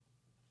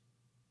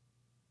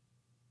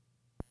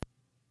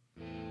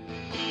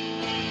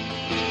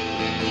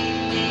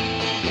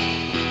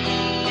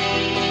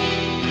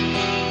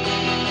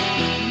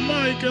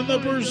in the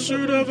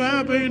pursuit of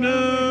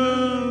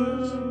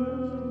happiness.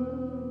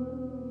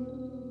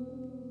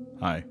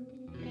 Hi,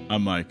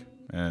 I'm Mike,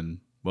 and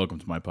welcome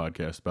to my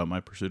podcast about my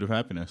pursuit of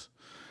happiness.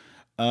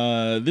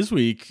 This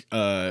week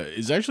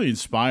is actually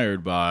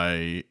inspired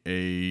by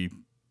a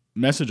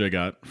message I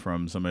got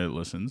from somebody that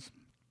listens,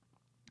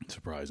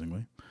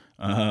 surprisingly.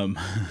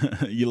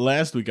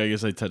 Last week, I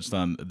guess I touched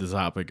on the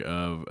topic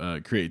of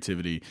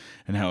creativity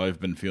and how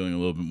I've been feeling a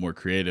little bit more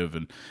creative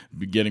and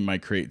getting my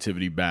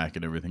creativity back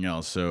and everything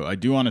else. So I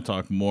do want to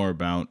talk more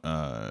about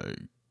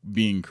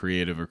being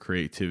creative or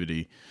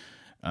creativity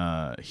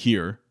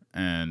here.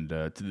 And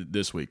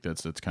this week,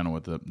 that's kind of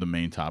what the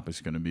main topic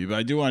is going to be. But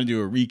I do want to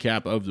do a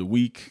recap of the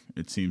week.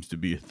 It seems to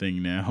be a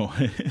thing now.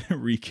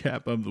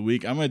 Recap of the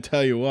week. I'm going to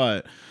tell you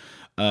what.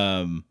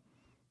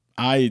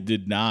 I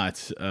did not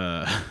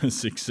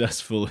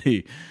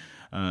successfully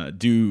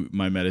do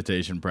my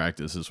meditation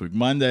practice this week.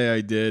 Monday I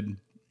did.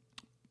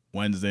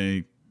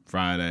 Wednesday,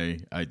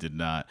 Friday I did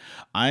not.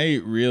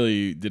 I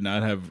really did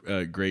not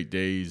have great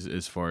days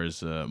as far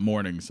as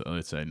mornings.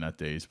 Let's say not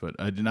days, but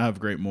I did not have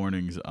great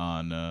mornings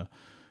on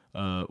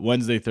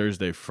Wednesday,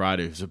 Thursday,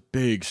 Friday. It was a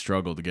big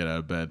struggle to get out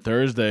of bed.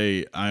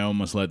 Thursday, I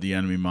almost let the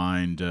enemy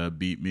mind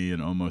beat me and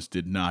almost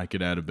did not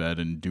get out of bed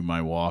and do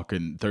my walk.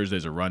 And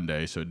Thursday's a run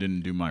day, so I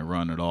didn't do my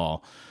run at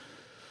all.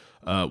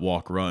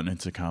 Walk, run.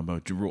 It's a combo.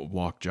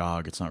 Walk,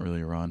 jog. It's not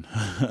really a run.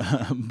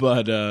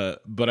 But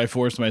I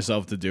forced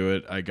myself to do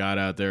it. I got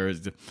out there.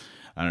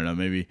 I don't know,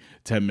 maybe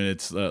 10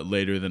 minutes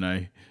later than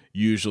I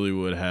usually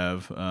would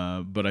have.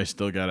 But I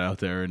still got out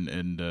there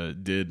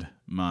and did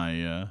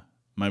my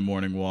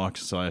morning walk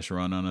 /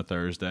 run on a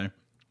Thursday.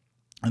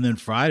 And then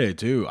Friday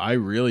too, I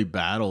really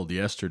battled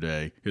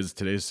yesterday because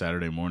today's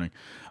Saturday morning.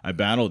 I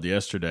battled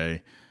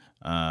yesterday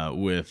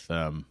with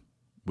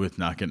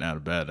not getting out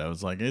of bed. I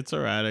was like, it's all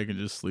right, I can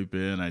just sleep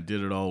in. I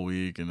did it all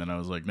week. And then I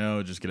was like,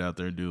 no, just get out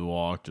there and do the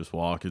walk. Just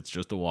walk. It's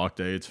just a walk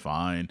day. It's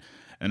fine.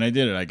 And I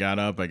did it. I got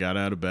up, I got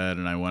out of bed,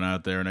 and I went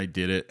out there and I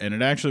did it. And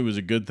it actually was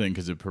a good thing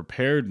because it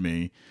prepared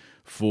me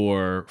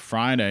for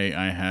Friday.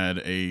 I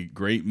had a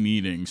great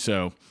meeting.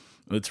 So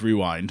let's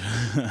rewind.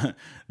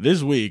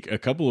 This week, a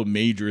couple of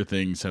major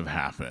things have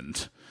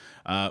happened.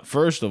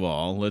 First of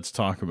all, let's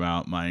talk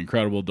about my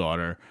incredible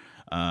daughter.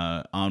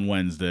 On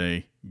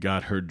Wednesday,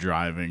 got her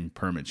driving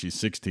permit. She's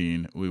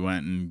 16. We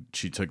went and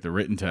she took the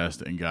written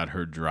test and got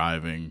her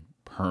driving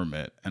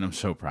permit. And I'm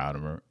so proud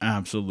of her.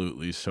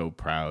 Absolutely so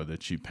proud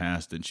that she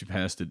passed it. She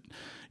passed it,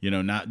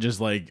 not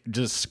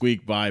just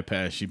squeak by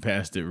pass. She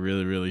passed it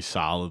really, really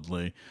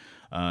solidly.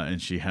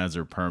 And she has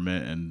her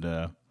permit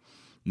and,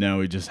 now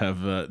we just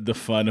have the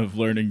fun of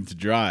learning to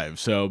drive.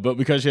 So, but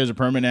because she has a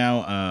permit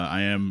now,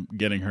 I am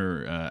getting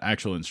her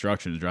actual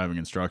instructions, driving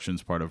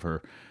instructions. Part of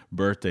her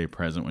birthday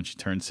present when she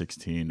turned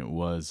 16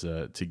 was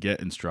to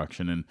get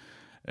instruction. And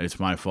it's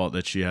my fault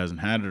that she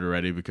hasn't had it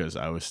already because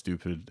I was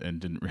stupid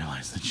and didn't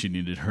realize that she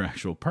needed her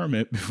actual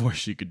permit before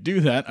she could do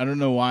that. I don't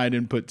know why I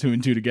didn't put two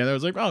and two together. I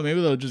was like, oh, maybe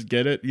they'll just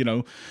get it.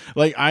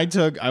 Like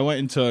I went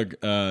and took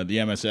the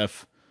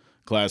MSF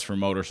class for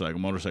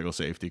motorcycle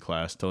safety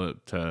class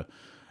to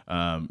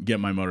get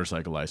my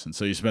motorcycle license.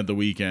 So you spent the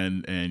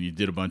weekend and you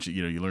did a bunch of,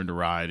 you learned to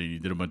ride and you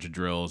did a bunch of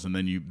drills. And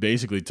then you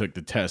basically took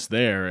the test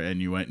there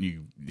and you went and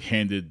you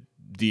handed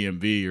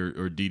DMV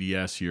or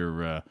DDS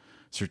your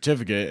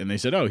certificate. And they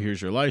said, oh,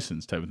 here's your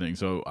license type of thing.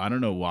 So I don't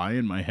know why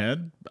in my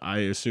head, I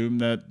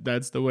assumed that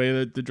that's the way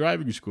that the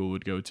driving school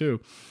would go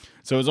too.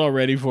 So I was all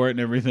ready for it and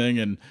everything.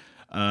 And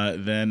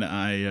then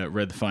I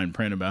read the fine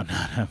print about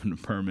not having a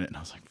permit. And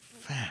I was like,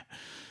 fat.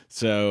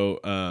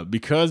 So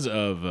because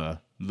of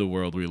the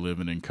world we live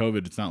in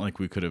COVID, it's not like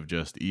we could have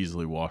just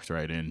easily walked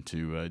right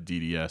into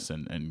DDS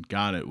and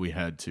got it. We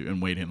had to,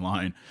 and wait in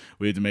line.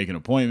 We had to make an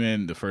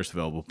appointment. The first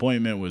available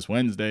appointment was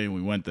Wednesday, and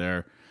we went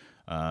there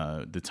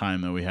the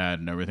time that we had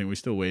and everything. We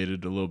still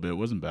waited a little bit. It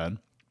wasn't bad.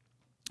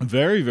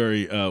 Very,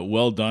 very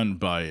well done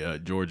by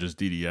Georgia's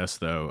DDS,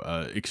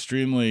 though.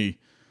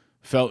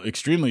 Felt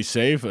extremely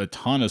safe, a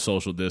ton of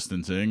social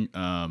distancing,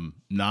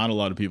 not a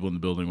lot of people in the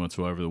building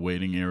whatsoever. The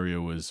waiting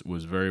area was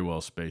very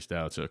well spaced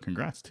out. So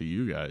congrats to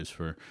you guys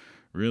for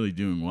really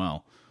doing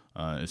well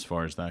as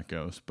far as that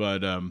goes.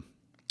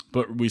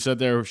 But we sat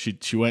there,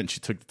 she went, she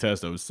took the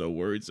test. I was so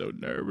worried, so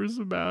nervous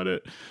about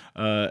it.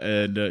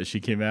 And she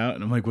came out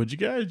and I'm like, what'd you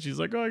get? She's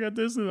like, oh, I got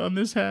this on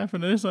this half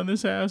and this on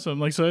this half. So I'm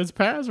like, so it's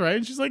passed, right?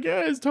 And she's like,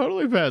 yeah, it's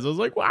totally passed. I was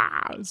like,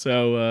 wow.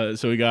 So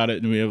we got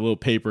it and we have a little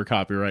paper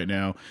copy right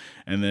now.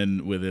 And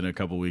then within a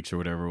couple weeks or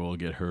whatever, we'll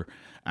get her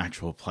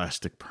actual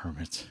plastic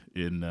permit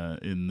in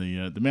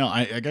the mail.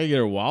 I gotta get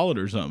her wallet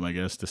or something, I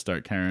guess, to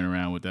start carrying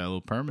around with that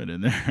little permit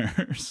in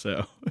there.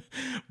 So,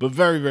 but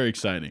very, very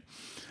exciting.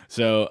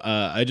 So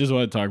I just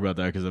want to talk about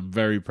that because I'm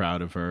very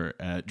proud of her.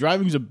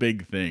 Driving's a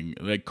big thing.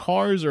 Like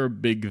cars are a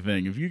big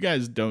thing. If you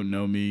guys don't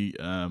know me,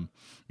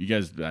 you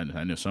guys,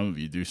 I know some of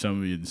you do. Some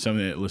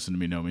that listen to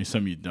me know me.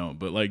 Some of you don't.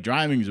 But like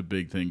driving is a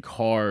big thing.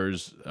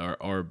 Cars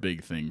are a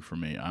big thing for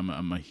me.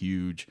 I'm a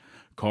huge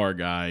car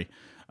guy.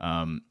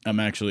 I have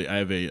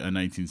a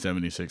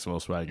 1976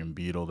 Volkswagen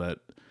Beetle that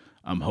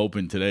I'm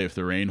hoping today, if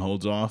the rain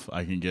holds off,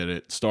 I can get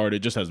it started. It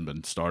just hasn't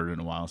been started in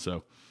a while,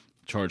 so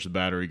charge the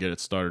battery, get it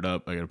started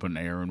up. I got to put an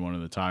air in one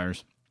of the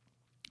tires.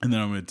 And then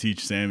I'm going to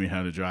teach Sammy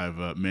how to drive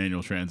a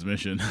manual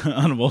transmission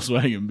on a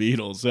Volkswagen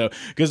Beetle. So,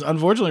 because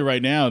unfortunately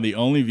right now, the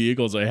only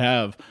vehicles I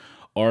have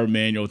are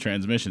manual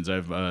transmissions. I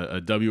have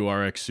a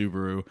WRX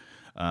Subaru,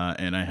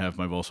 and I have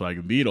my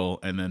Volkswagen Beetle,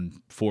 and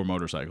then 4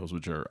 motorcycles,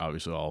 which are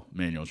obviously all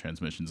manual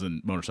transmissions,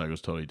 and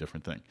motorcycles totally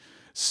different thing.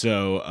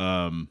 So,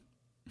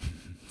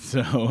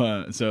 so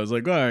I was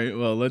like, all right,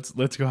 well,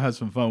 let's go have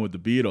some fun with the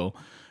Beetle,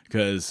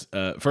 because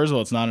first of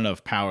all, it's not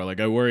enough power.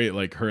 Like I worry,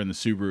 like her in the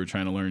Subaru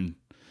trying to learn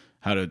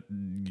how to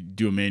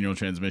do a manual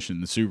transmission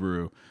in the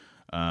Subaru.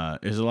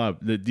 There's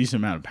a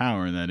decent amount of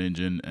power in that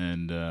engine,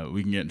 and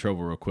we can get in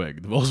trouble real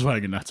quick. The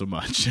Volkswagen, not so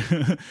much.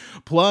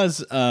 Plus,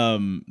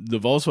 the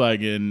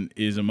Volkswagen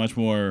is a much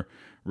more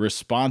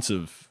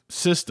responsive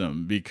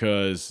system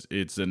because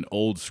it's an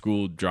old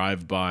school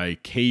drive-by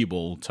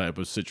cable type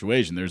of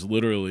situation. There's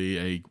literally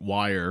a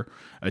wire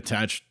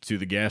attached to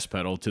the gas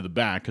pedal to the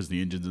back, because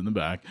the engine's in the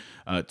back,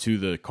 to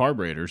the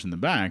carburetors in the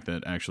back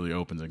that actually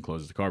opens and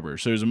closes the carburetor.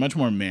 So there's a much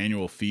more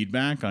manual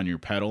feedback on your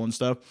pedal and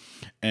stuff.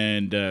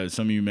 And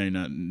some of you may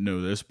not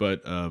know this,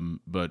 but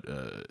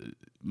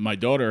my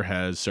daughter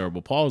has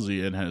cerebral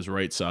palsy and has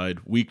right side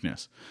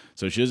weakness.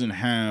 So she doesn't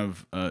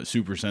have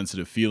super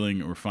sensitive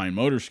feeling or fine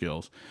motor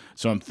skills.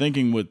 So I'm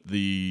thinking with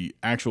the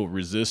actual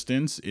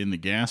resistance in the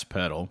gas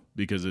pedal,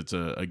 because it's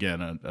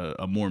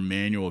a more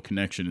manual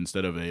connection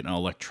instead of an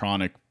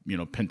electronic,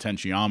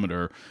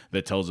 potentiometer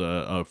that tells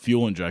a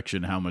fuel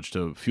injection how much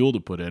fuel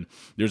to put in.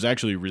 There's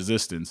actually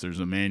resistance.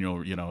 There's a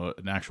manual,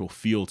 an actual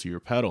feel to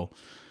your pedal.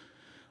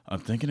 I'm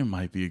thinking it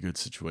might be a good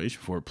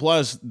situation for it.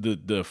 Plus, the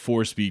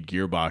 4-speed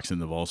gearbox in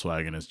the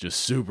Volkswagen is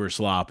just super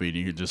sloppy, and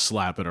you can just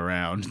slap it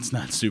around. It's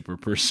not super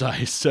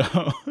precise.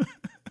 So,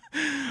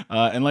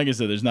 and like I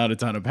said, there's not a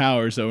ton of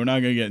power, so we're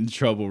not going to get in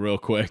trouble real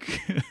quick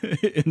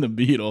in the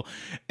Beetle.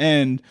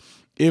 And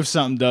if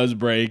something does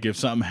break, if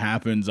something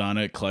happens on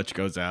it, clutch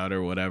goes out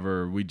or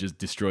whatever, we just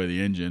destroy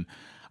the engine,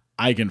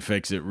 I can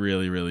fix it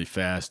really, really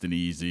fast and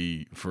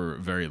easy for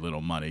very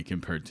little money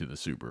compared to the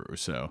Subaru.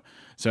 So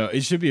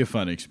it should be a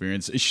fun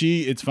experience.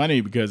 It's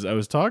funny because I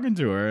was talking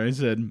to her. I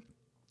said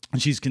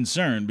she's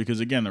concerned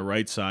because, again,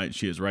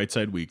 she has right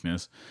side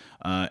weakness,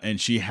 and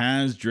she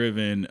has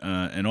driven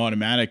an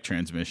automatic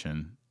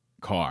transmission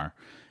car,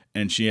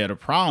 and she had a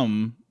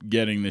problem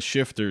getting the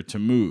shifter to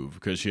move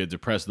because she had to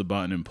press the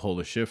button and pull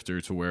the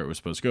shifter to where it was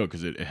supposed to go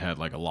because it had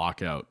like a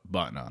lockout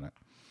button on it.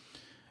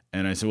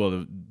 And I said, well,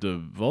 the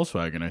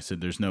Volkswagen, I said,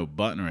 there's no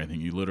button or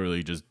anything. You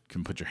literally just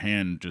can put your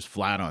hand just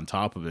flat on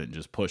top of it and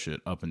just push it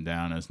up and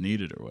down as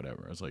needed or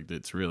whatever. I was like,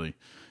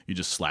 you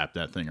just slap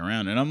that thing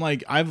around. And I'm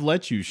like, I've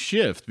let you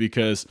shift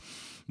because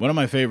one of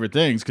my favorite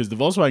things, because the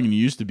Volkswagen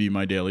used to be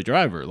my daily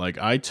driver. Like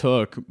I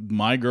took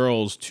my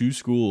girls to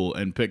school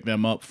and picked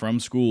them up from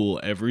school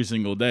every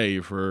single day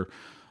for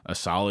a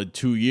solid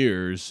 2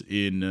 years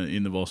in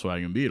the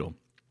Volkswagen Beetle.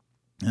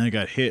 And I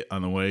got hit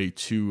on the way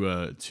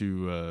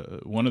to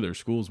one of their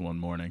schools one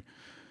morning,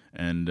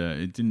 and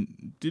it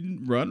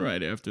didn't run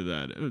right after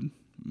that.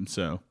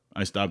 So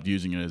I stopped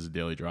using it as a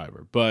daily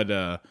driver. But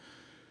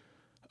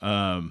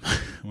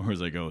where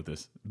was I going with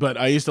this? But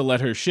I used to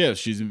let her shift.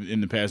 She's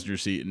in the passenger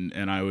seat,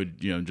 and I would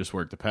just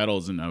work the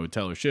pedals, and I would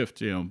tell her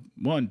shift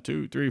 1,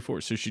 2, 3,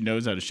 4, so she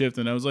knows how to shift.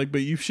 And I was like,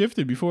 but you've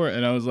shifted before,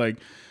 and I was like,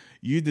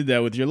 you did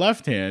that with your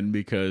left hand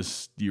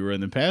because you were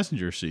in the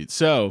passenger seat.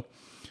 So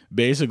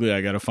basically,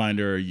 I got to find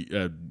her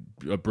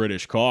a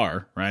British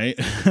car, right?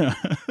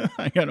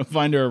 I got to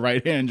find her a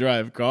right-hand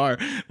drive car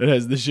that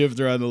has the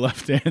shifter on the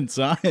left-hand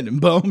side,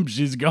 and boom,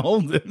 she's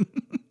golden.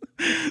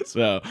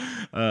 So,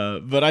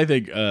 but I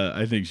think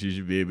she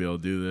should be able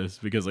to do this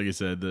because, like I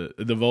said, the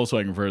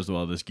Volkswagen, first of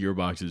all, this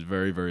gearbox is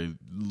very, very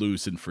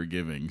loose and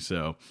forgiving,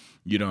 so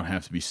you don't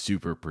have to be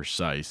super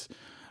precise.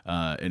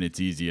 And it's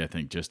easy, I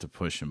think, just to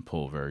push and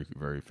pull. Very,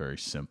 very, very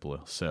simple.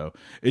 So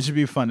it should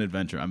be a fun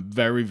adventure. I'm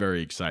very,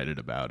 very excited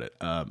about it.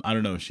 I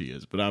don't know if she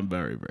is, but I'm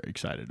very, very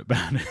excited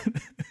about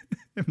it.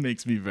 It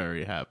makes me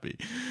very happy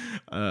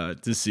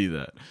to see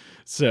that.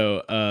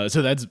 So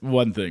that's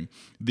one thing.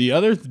 The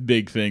other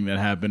big thing that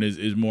happened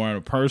is more on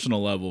a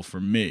personal level for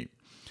me.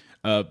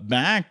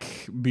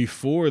 Back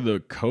before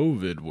the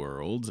COVID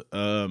world,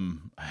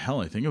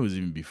 I think it was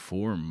even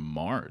before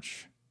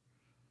March.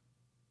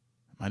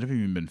 Might have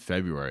even been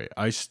February.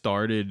 I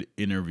started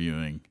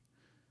interviewing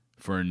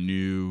for a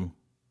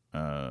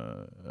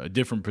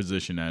different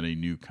position at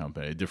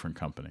a different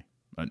company.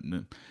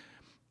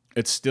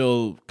 It's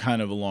still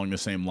kind of along the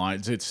same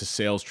lines. It's a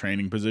sales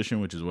training position,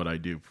 which is what I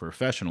do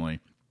professionally.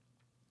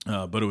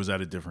 But it was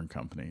at a different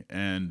company,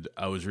 and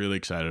I was really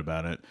excited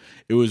about it.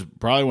 It was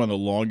probably one of the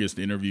longest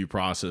interview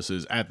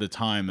processes at the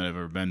time that I've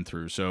ever been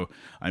through. So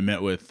I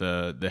met with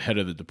the head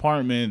of the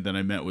department, then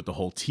I met with the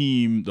whole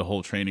team, the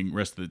whole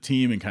rest of the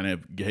team, and kind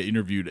of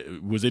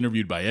was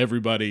interviewed by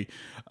everybody.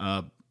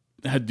 I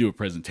had to do a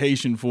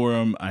presentation for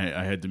them.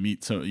 I had to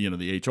meet some,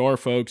 the HR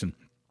folks, and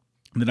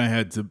then I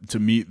had to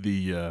meet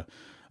the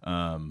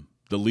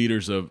the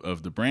leaders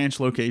of the branch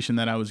location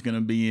that I was going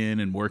to be in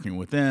and working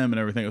with them and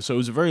everything. So it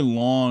was a very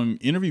long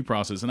interview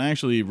process, and I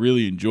actually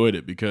really enjoyed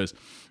it because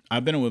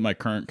I've been with my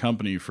current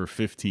company for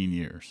 15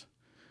 years.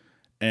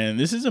 And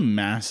this is a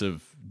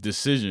massive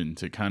decision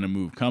to kind of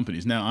move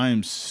companies. Now, I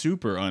am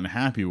super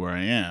unhappy where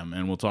I am,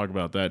 and we'll talk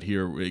about that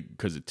here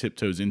because it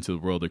tiptoes into the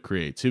world of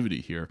creativity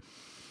here,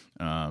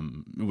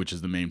 which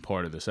is the main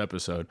part of this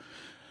episode.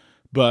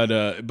 But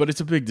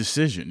it's a big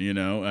decision,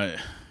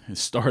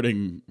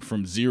 starting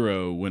from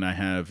zero when I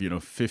have,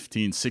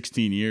 15,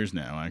 16 years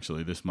now,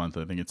 actually this month,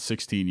 I think it's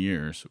 16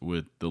 years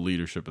with the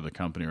leadership of the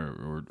company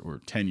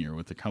or tenure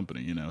with the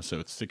company, so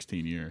it's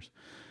 16 years.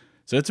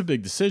 So it's a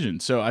big decision.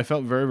 So I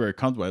felt very, very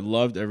comfortable. I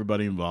loved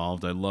everybody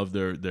involved. I loved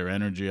their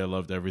energy. I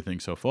loved everything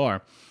so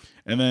far.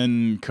 And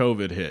then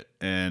COVID hit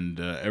and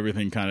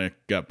everything kind of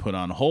got put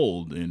on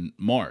hold in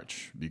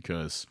March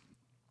because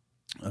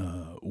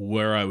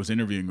where I was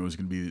interviewing was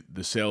going to be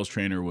the sales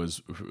trainer it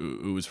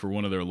was for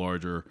one of their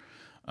larger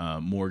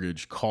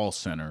mortgage call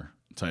center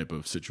type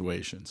of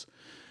situations.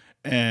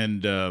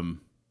 And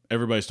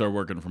everybody started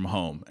working from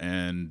home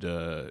and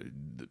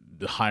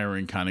the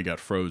hiring kind of got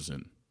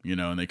frozen,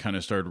 and they kind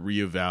of started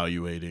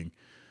reevaluating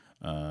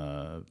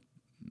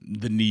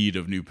the need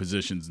of new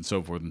positions and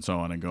so forth and so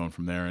on and going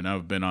from there. And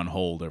I've been on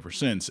hold ever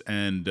since.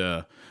 And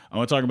I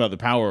want to talk about the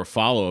power of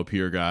follow-up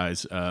here,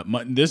 guys.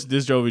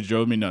 This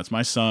drove me nuts.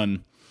 My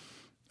son,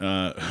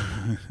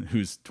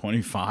 who's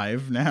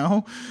 25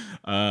 now,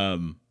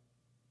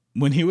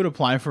 when he would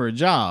apply for a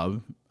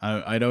job,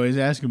 I'd always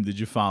ask him, did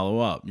you follow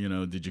up?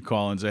 Did you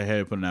call and say,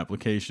 hey, I put an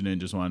application in,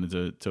 just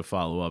wanted to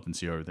follow up and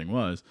see how everything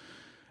was.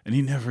 And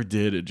he never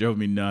did. It drove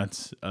me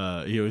nuts.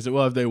 He always said,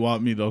 well, if they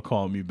want me, they'll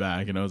call me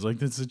back. And I was like,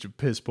 that's such a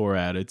piss poor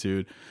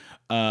attitude.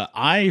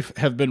 I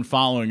have been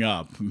following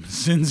up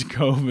since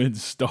COVID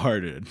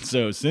started.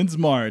 So since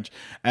March,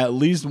 at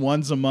least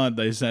once a month,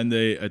 I send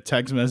a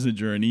text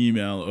message or an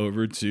email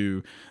over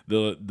to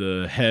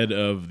the head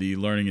of the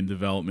learning and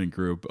development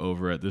group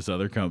over at this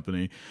other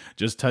company.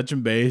 Just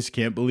touching base.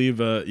 Can't believe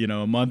a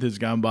month has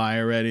gone by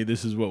already.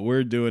 This is what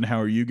we're doing. How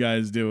are you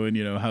guys doing?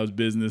 How's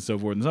business, so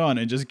forth and so on.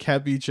 And just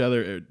kept each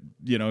other,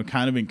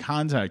 kind of in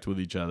contact with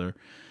each other.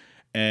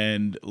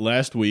 And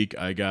last week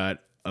I got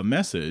a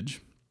message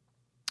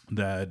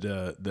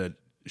that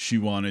she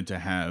wanted to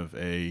have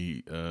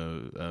a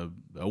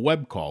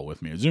web call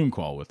with me, a Zoom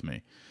call with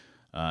me,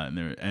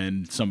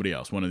 and somebody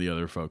else, one of the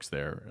other folks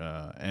there,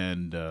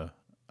 and I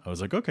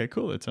was like, okay,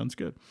 cool, that sounds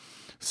good.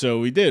 So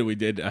we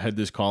did. I had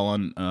this call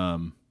on, I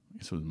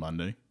guess it was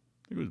Monday.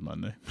 I think it was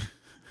Monday.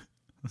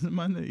 Was it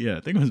Monday? Yeah,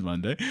 I think it was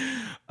Monday.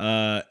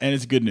 And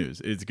it's good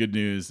news. It's good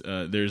news.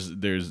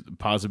 There's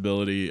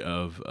possibility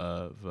of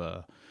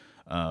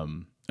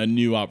a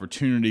new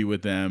opportunity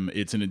with them.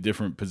 It's in a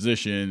different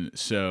position.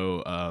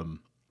 So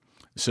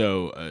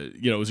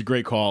it was a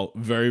great call.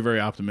 Very, very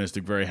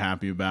optimistic, very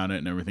happy about it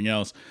and everything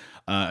else.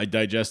 I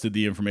digested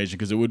the information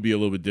because it would be a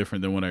little bit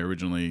different than what I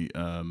originally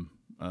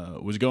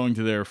was going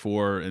to there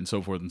for and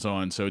so forth and so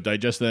on. So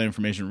digested that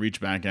information, reached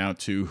back out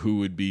to who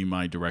would be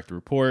my direct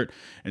report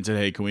and said,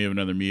 hey, can we have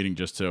another meeting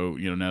just so,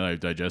 now that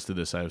I've digested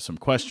this, I have some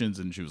questions.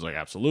 And she was like,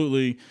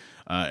 absolutely.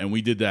 And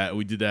we did that.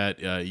 We did that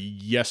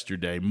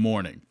yesterday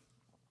morning.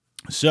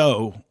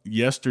 So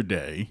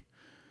yesterday,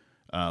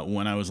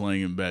 when I was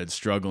laying in bed,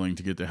 struggling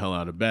to get the hell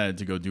out of bed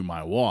to go do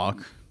my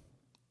walk,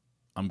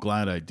 I'm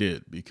glad I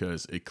did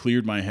because it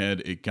cleared my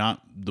head. It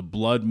got the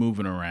blood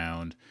moving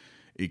around.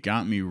 It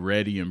got me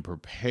ready and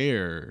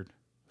prepared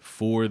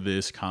for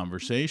this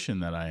conversation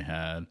that I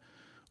had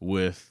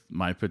with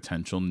my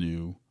potential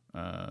new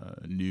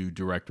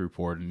direct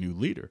report and new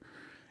leader.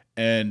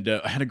 And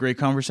I had a great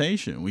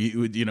conversation.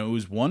 It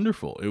was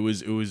wonderful. It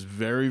was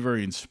very,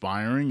 very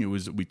inspiring.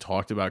 We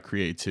talked about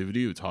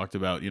creativity. We talked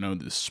about,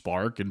 the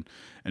spark and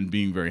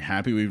being very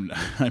happy.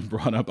 I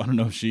brought up, I don't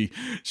know if she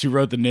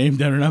wrote the name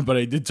down or not, but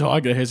I did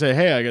talk. I said,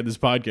 hey, I got this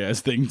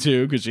podcast thing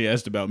too, because she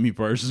asked about me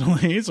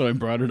personally. So I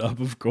brought it up,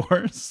 of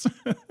course.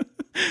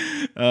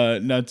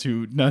 Not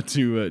too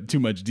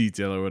much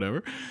detail or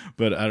whatever,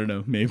 but I don't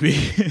know.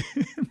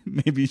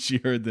 Maybe she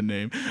heard the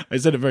name. I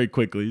said it very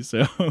quickly,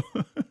 so.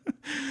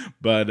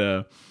 But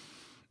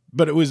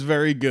it was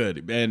very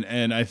good,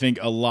 and I think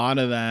a lot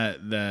of that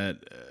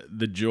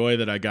the joy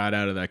that I got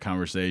out of that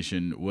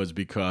conversation was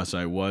because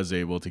I was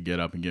able to get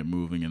up and get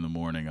moving in the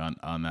morning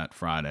on that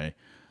Friday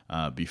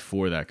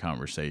before that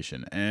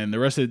conversation, and the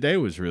rest of the day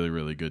was really,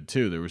 really good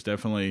too. There was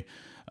definitely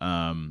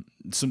some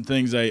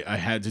things I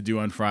had to do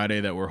on Friday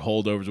that were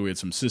holdovers. We had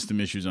some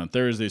system issues on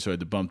Thursday, so I had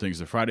to bump things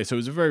to Friday. So it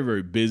was a very,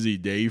 very busy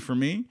day for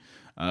me.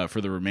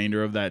 For the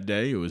remainder of that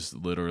day, it was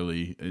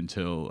literally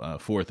until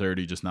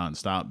 4:30, just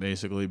nonstop,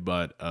 basically.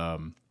 But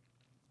I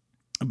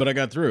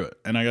got through it,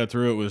 and I got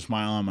through it with a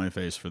smile on my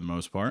face for the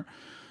most part,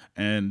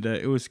 and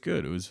it was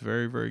good. It was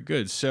very, very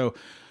good. So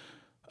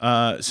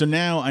So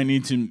now I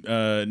need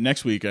to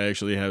next week. I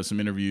actually have some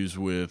interviews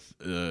with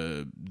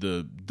the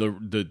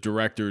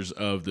directors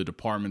of the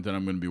department that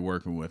I'm going to be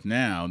working with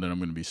now, that I'm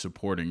going to be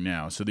supporting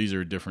now. So these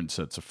are different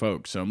sets of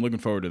folks. So I'm looking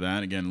forward to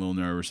that. Again, a little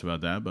nervous about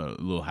that, but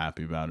a little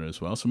happy about it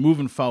as well. So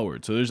moving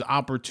forward, so there's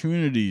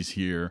opportunities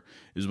here,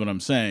 is what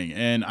I'm saying.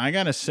 And I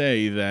gotta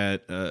say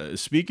that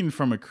speaking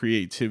from a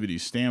creativity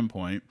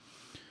standpoint,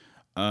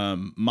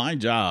 my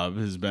job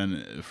has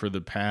been for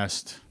the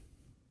past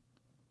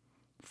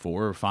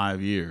 4 or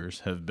 5 years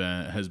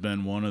has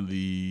been one of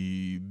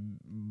the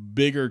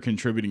bigger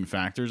contributing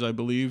factors, I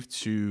believe,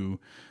 to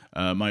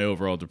my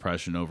overall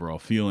depression, overall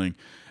feeling,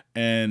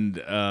 and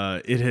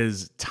it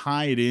has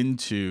tied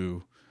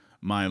into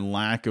my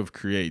lack of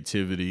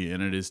creativity,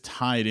 and it is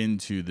tied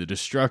into the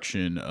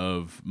destruction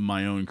of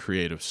my own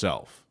creative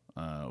self,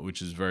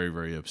 which is very,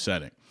 very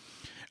upsetting.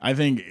 I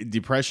think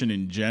depression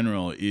in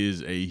general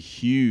is a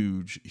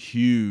huge,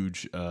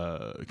 huge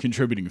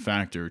contributing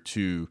factor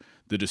to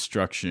the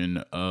destruction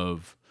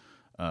of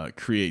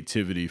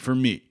creativity, for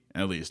me,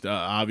 at least.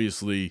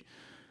 Obviously,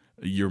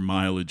 your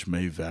mileage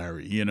may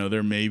vary. You know,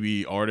 there may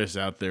be artists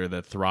out there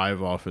that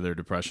thrive off of their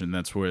depression.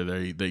 That's where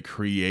they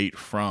create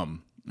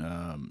from,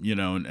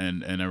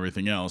 and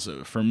everything else.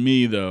 For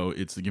me, though,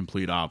 it's the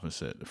complete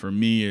opposite. For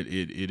me,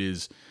 it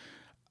is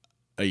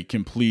a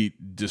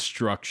complete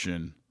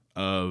destruction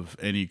of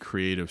any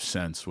creative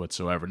sense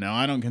whatsoever. Now,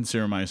 I don't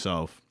consider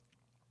myself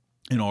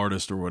an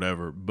artist or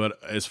whatever,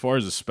 but as far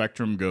as the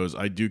spectrum goes,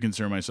 I do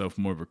consider myself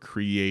more of a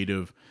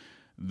creative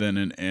than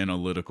an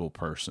analytical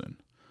person.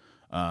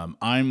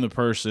 I'm the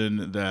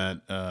person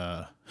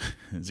that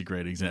is a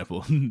great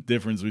example.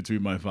 Difference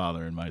between my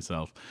father and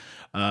myself.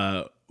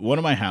 One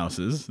of my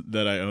houses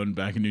that I owned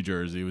back in New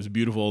Jersey was a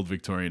beautiful old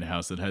Victorian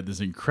house that had this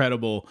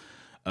incredible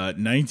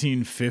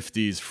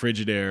 1950s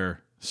Frigidaire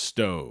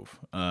stove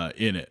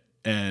in it.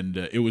 And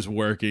it was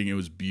working. It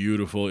was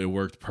beautiful. It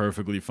worked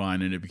perfectly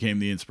fine. And it became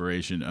the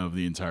inspiration of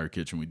the entire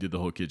kitchen. We did the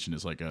whole kitchen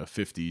as like a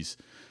 50s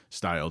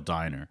style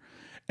diner.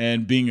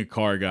 And being a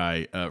car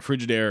guy,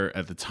 Frigidaire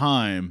at the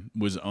time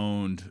was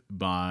owned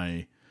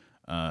by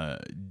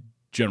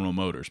General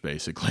Motors,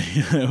 basically.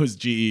 It was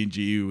GE, and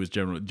GE was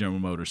General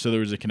Motors. So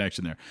there was a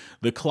connection there.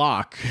 The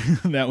clock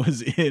that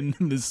was in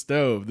the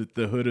stove,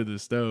 the hood of the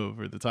stove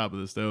or the top of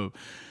the stove,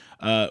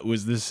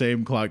 was the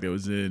same clock that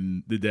was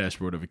in the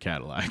dashboard of a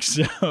Cadillac.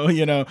 So,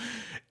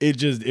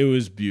 it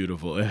was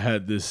beautiful. It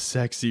had this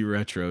sexy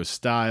retro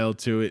style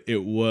to it.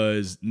 It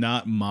was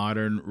not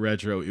modern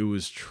retro. It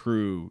was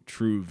true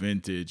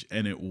vintage,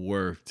 and it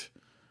worked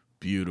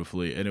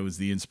beautifully. And it was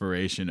the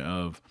inspiration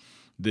of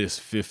this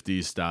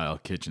 50s style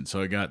kitchen.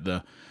 So I got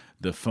the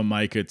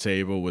Formica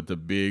table with the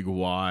big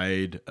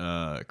wide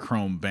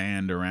chrome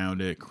band around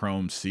it,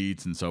 chrome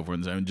seats and so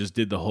forth. And just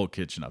did the whole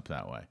kitchen up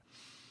that way.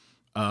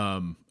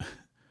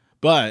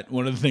 But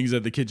one of the things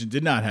that the kitchen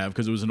did not have,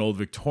 because it was an old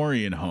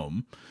Victorian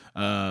home,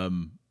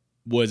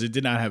 was it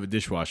did not have a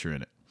dishwasher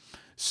in it.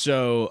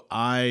 So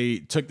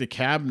I took the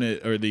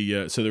cabinet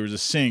so there was a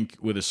sink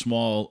with a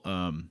small,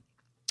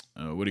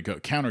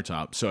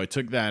 countertop. So I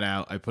took that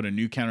out. I put a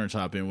new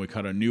countertop in. We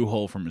cut a new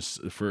hole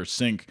for a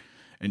sink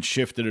and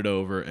shifted it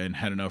over and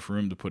had enough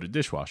room to put a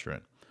dishwasher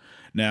in.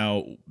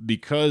 Now,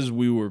 because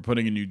we were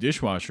putting a new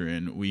dishwasher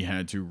in, we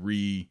had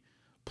to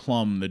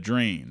plumb the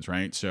drains,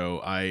 right? So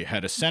I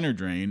had a center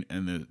drain,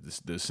 and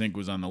the sink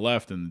was on the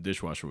left and the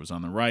dishwasher was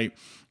on the right,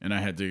 and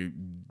I had to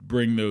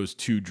bring those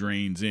two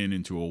drains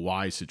into a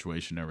Y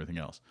situation and everything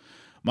else.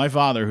 My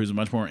father, who's a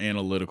much more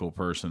analytical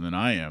person than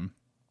I am,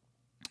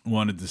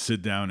 wanted to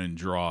sit down and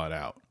draw it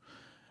out.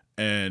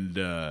 And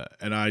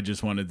I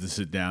just wanted to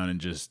sit down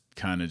and just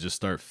kind of just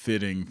start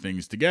fitting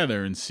things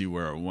together and see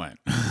where it went.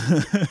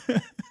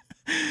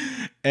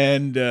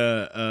 And,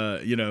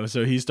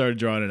 so he started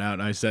drawing it out,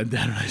 and I sat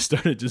down and I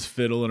started just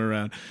fiddling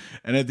around.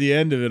 And at the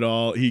end of it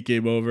all, he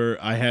came over.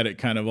 I had it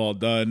kind of all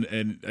done,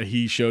 and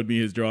he showed me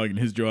his drawing, and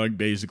his drawing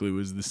basically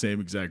was the same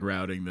exact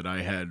routing that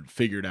I had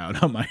figured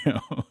out on my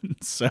own.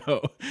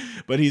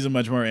 But he's a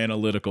much more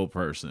analytical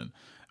person,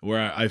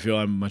 where I feel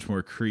I'm a much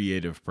more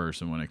creative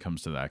person when it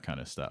comes to that kind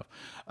of stuff.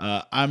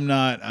 I'm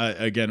not,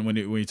 again, when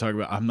you talk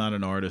about, I'm not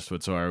an artist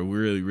whatsoever. I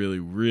really, really,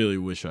 really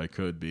wish I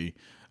could be.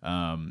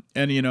 And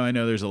I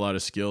know there's a lot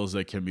of skills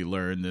that can be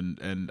learned,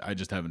 and I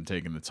just haven't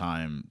taken the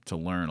time to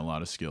learn a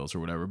lot of skills or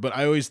whatever. But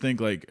I always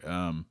think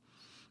and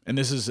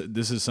this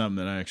is something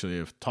that I actually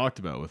have talked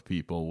about with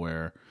people,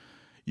 where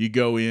you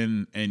go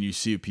in and you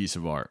see a piece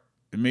of art.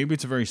 And maybe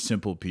it's a very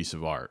simple piece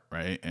of art,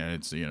 right?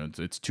 And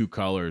it's two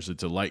colors.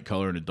 It's a light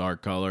color and a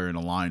dark color and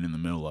a line in the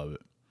middle of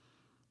it.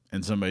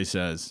 And somebody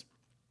says,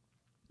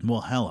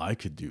 well, hell, I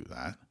could do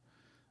that.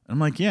 And I'm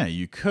like, yeah,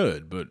 you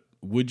could, but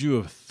would you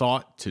have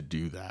thought to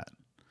do that?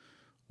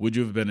 Would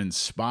you have been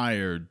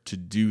inspired to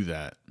do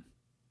that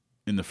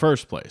in the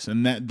first place?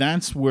 And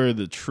that's where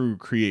the true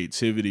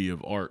creativity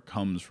of art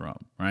comes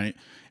from, right?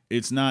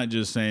 It's not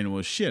just saying,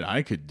 well, shit,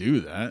 I could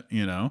do that,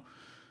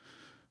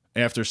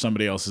 after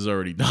somebody else has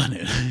already done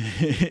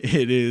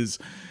it.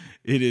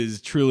 it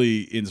is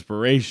truly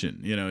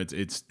inspiration.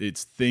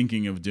 It's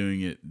thinking of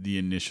doing it the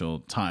initial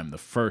time, the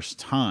first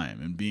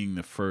time, and being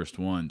the first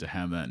one to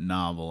have that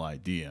novel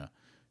idea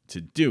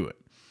to do it.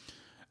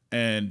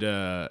 And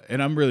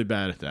I'm really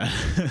bad at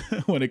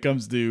that when it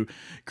comes to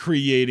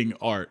creating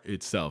art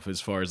itself,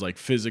 as far as like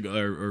physical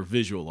or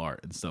visual art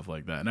and stuff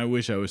like that. And I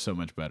wish I was so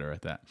much better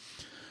at that.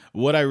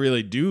 What I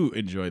really do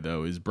enjoy,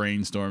 though, is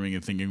brainstorming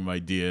and thinking of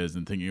ideas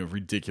and thinking of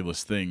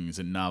ridiculous things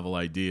and novel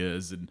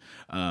ideas. And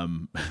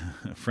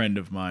a friend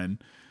of mine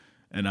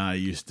and I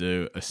used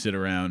to sit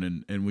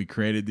around and we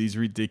created these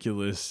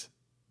ridiculous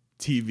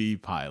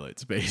TV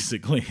pilots,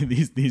 basically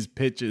these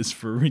pitches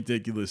for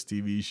ridiculous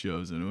TV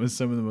shows, and it was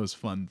some of the most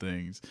fun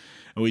things.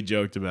 And we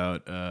joked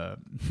about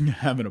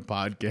having a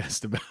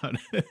podcast about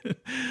it,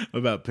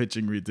 about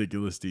pitching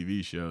ridiculous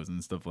TV shows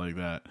and stuff like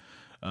that.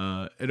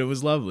 And it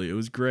was lovely. It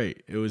was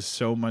great. It was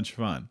so much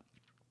fun.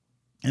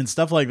 And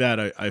stuff like that,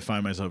 I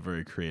find myself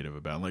very creative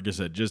about. Like I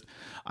said, just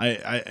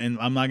and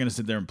I'm not going to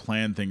sit there and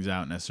plan things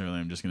out necessarily.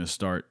 I'm just going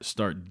to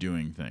start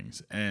doing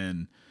things.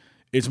 And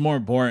it's more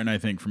important, I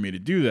think, for me to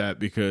do that,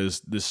 because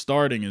the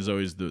starting is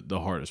always the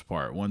hardest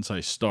part. Once I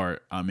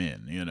start, I'm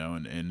in,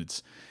 and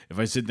it's, if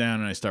I sit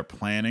down and I start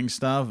planning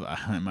stuff,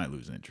 I might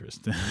lose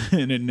interest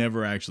and it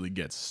never actually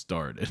gets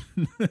started.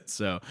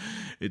 So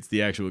it's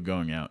the actual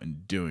going out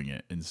and doing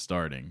it and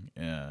starting.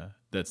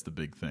 That's the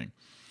big thing.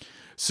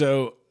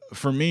 So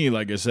for me,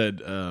 like I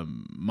said,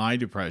 my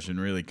depression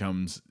really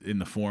comes in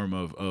the form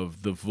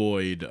of the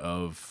void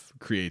of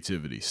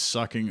creativity,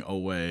 sucking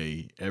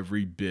away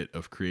every bit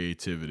of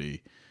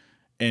creativity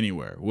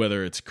anywhere,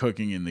 whether it's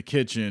cooking in the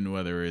kitchen,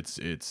 whether it's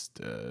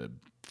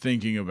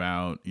thinking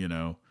about,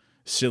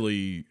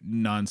 silly,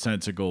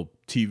 nonsensical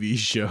TV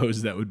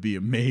shows that would be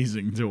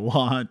amazing to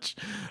watch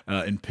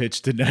and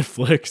pitch to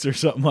Netflix or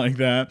something like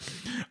that,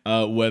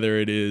 whether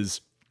it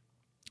is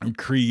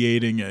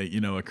creating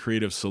a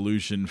creative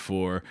solution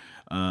for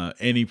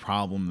any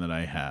problem that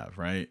I have,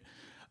 right?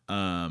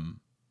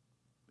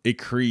 It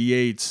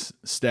creates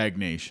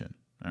stagnation.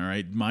 All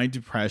right. My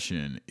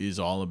depression is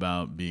all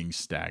about being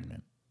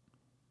stagnant.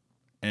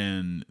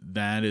 And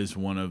that is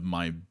one of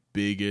my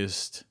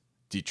biggest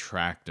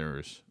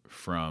detractors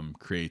from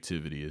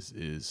creativity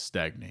is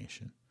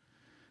stagnation.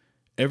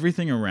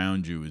 Everything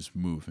around you is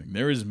moving.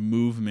 There is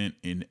movement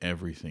in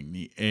everything.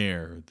 The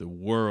air, the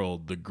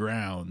world, the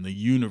ground, the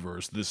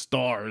universe, the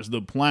stars,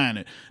 the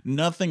planet.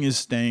 Nothing is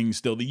staying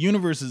still. The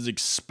universe is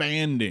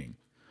expanding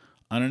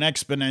on an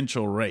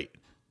exponential rate.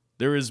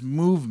 There is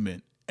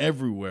movement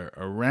everywhere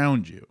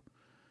around you.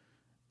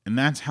 And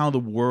that's how the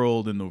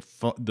world and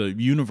the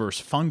universe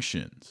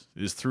functions,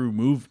 is through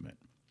movement.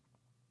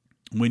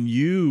 When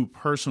you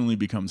personally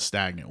become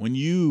stagnant, when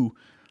you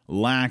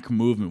lack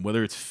movement,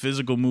 whether it's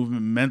physical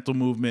movement, mental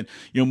movement,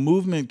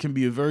 movement can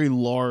be a very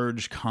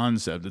large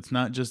concept. It's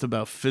not just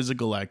about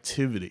physical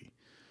activity.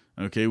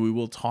 Okay, we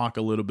will talk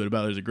a little bit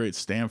about, there's a great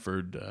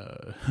Stanford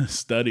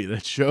study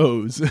that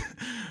shows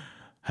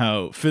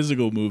how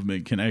physical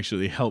movement can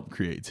actually help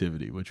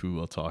creativity, which we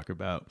will talk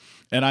about.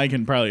 And I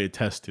can probably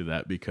attest to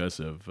that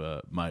because of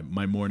my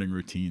morning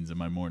routines and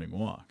my morning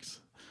walks.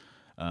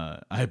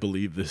 I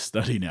believe this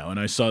study now, and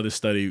I saw this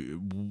study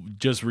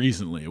just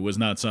recently. It was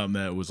not something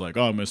that was like,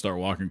 oh, I'm going to start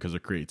walking because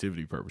of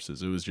creativity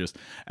purposes. It was just,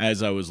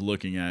 as I was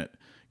looking at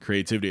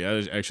creativity, I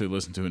was actually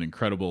listening to an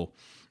incredible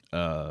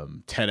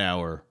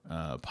 10-hour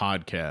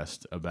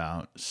podcast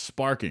about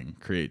sparking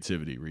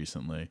creativity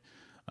recently.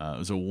 It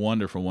was a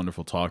wonderful,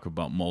 wonderful talk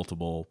about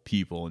multiple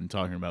people and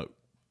talking about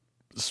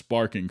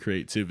sparking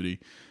creativity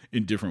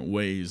in different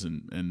ways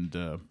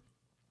and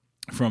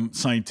from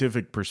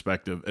scientific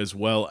perspective, as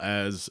well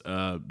as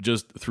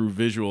just through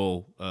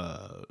visual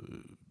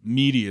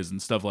medias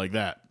and stuff like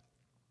that,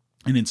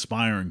 and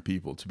inspiring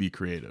people to be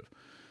creative.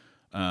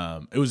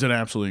 It was an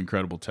absolutely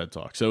incredible TED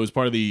Talk. So it was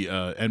part of the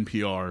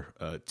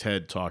NPR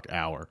TED Talk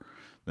hour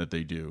that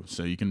they do.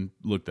 So you can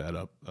look that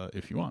up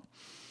if you want.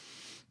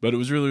 But it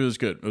was really, really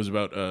good. It was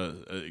about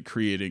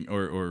creating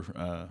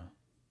or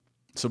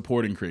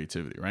supporting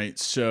creativity, right?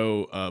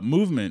 So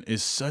movement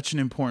is such an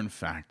important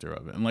factor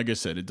of it. And like I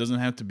said, it doesn't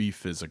have to be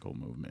physical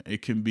movement.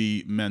 It can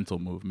be mental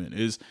movement.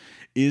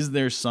 Is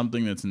there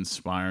something that's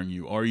inspiring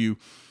you? Are you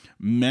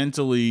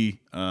mentally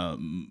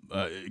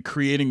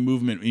creating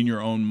movement in your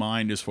own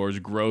mind as far as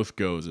growth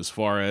goes, as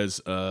far as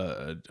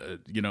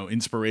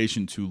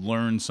inspiration to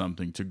learn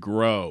something, to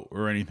grow,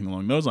 or anything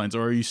along those lines?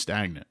 Or are you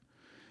stagnant?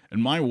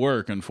 And my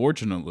work,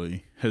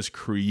 unfortunately, has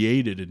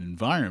created an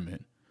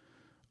environment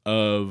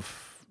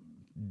of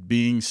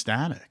being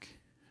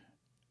static.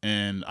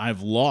 And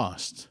I've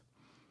lost,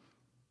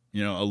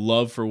 a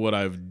love for what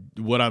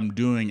I'm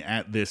doing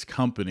at this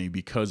company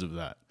because of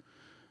that.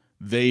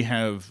 They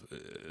have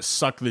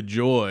sucked the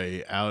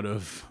joy out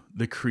of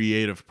the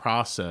creative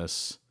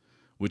process,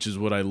 which is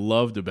what I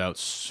loved about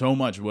so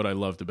much, what I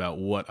loved about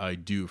what I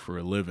do for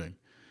a living.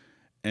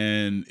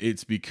 And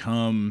it's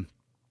become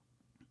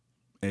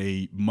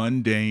a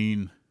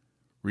mundane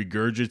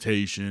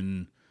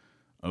regurgitation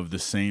of the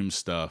same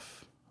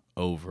stuff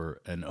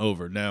over and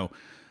over. Now,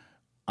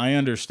 I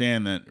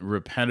understand that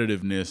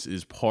repetitiveness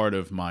is part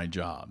of my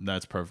job.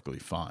 That's perfectly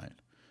fine.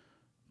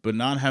 But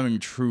not having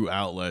true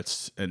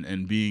outlets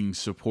and being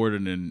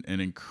supported and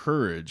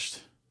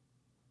encouraged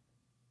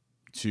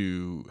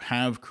to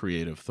have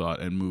creative thought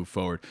and move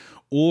forward,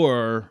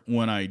 or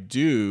when I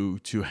do,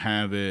 to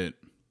have it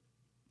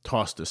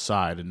tossed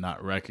aside and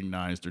not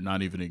recognized or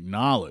not even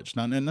acknowledged.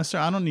 Not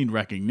necessarily, I don't need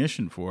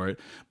recognition for it,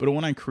 but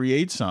when I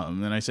create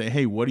something and I say,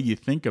 hey, what do you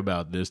think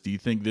about this? Do you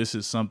think this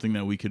is something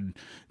that we could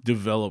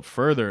develop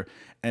further?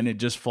 And it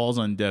just falls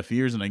on deaf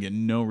ears and I get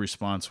no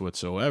response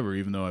whatsoever,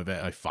 even though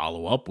I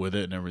follow up with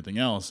it and everything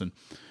else. And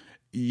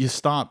you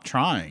stop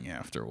trying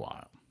after a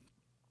while,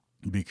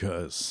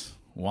 because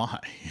why?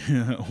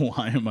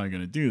 Why am I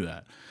going to do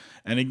that?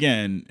 And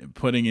again,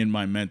 putting in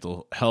my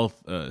mental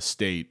health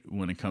state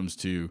when it comes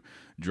to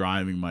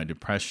driving my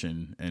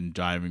depression and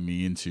driving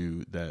me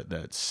into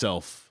that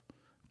self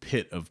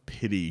pit of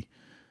pity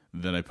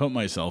that I put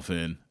myself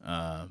in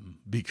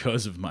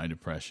because of my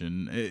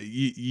depression,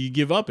 you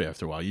give up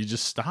after a while. You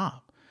just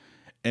stop.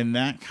 And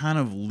that kind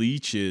of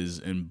leaches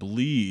and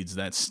bleeds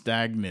that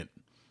stagnant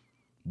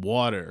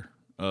water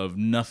of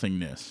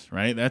nothingness,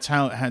 right? That's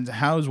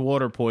how is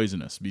water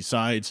poisonous,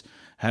 besides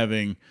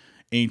having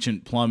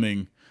ancient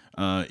plumbing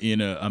in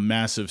a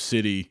massive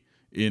city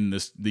in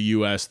the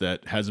U.S.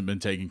 that hasn't been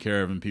taken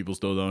care of, and people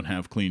still don't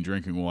have clean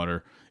drinking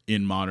water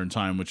in modern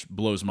time, which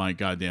blows my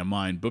goddamn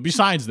mind. But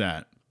besides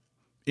that,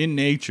 in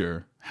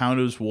nature, how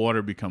does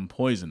water become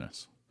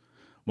poisonous?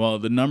 Well,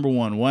 the number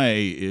one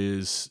way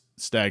is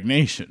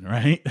stagnation,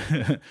 right?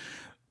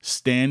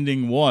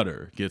 Standing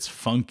water gets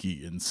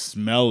funky and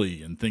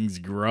smelly and things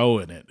grow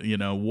in it.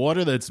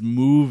 Water that's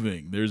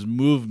moving, there's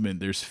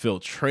movement, there's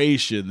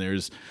filtration,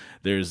 there's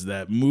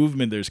that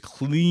movement, there's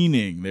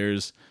cleaning,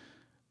 there's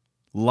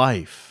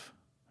life,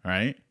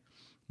 right?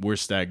 Where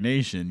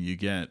stagnation, you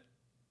get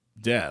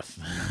death,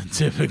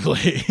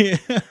 typically.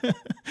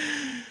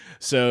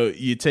 So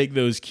you take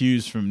those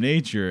cues from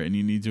nature and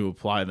you need to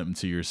apply them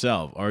to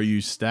yourself. Are you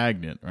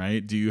stagnant,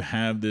 right? Do you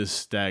have this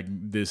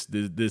stagnant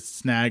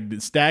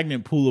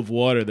pool of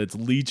water that's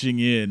leaching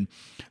in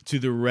to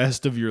the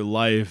rest of your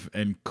life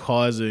and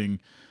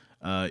causing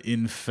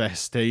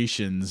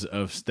infestations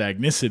of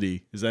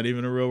stagnicity? Is that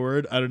even a real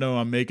word? I don't know.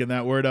 I'm making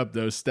that word up,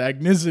 though.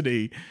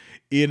 Stagnicity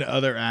in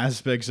other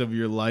aspects of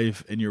your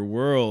life and your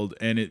world,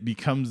 and it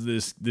becomes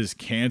this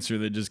cancer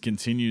that just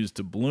continues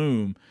to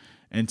bloom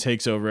and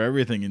takes over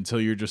everything until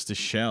you're just a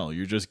shell.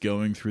 You're just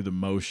going through the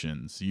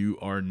motions. You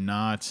are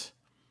not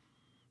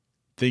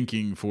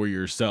thinking for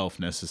yourself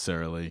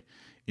necessarily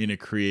in a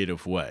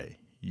creative way.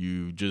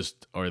 You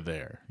just are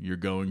there. You're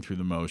going through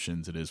the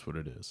motions. It is what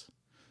it is.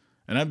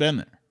 And I've been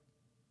there.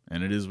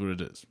 And it is what it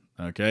is.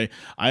 Okay?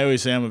 I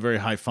always say I'm a very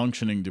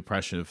high-functioning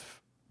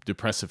depressive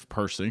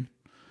person.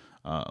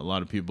 A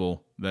lot of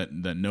people that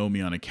know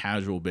me on a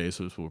casual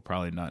basis will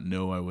probably not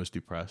know I was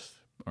depressed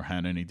or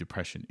had any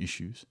depression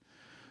issues.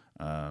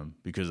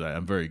 Because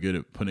I'm very good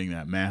at putting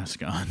that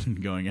mask on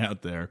and going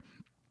out there.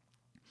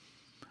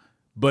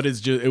 But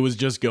it was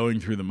just going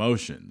through the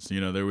motions.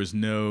 There was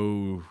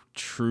no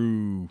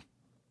true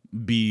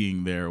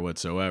being there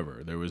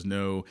whatsoever. There was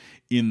no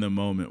in the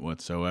moment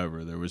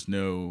whatsoever. There was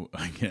no,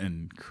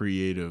 again,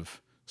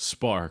 creative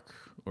spark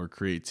or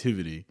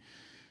creativity.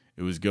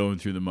 It was going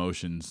through the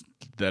motions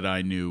that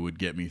I knew would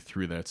get me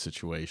through that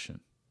situation.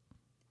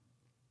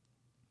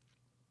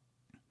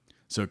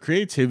 So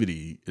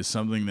creativity is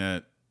something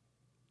that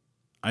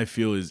I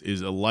feel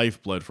is a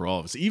lifeblood for all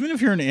of us. Even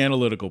if you're an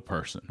analytical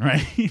person,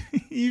 right?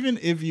 Even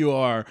if you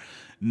are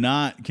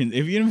not,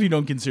 even if you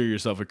don't consider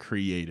yourself a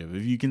creative,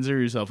 if you consider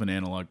yourself an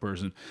analog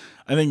person,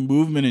 I think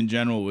movement in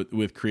general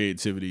with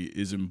creativity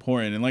is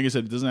important. And like I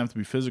said, it doesn't have to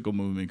be physical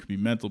movement; it could be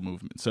mental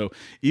movement. So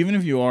even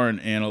if you are an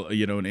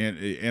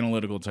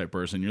analytical type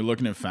person, you're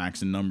looking at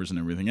facts and numbers and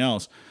everything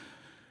else,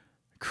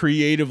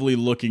 creatively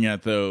looking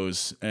at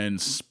those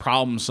and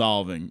problem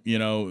solving.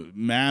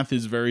 Math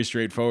is very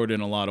straightforward in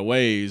a lot of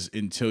ways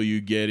until you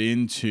get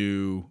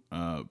into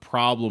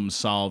problem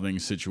solving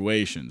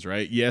situations,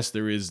 right? Yes,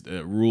 there is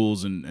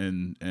rules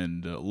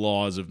and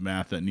laws of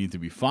math that need to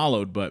be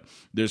followed, but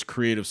there's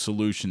creative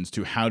solutions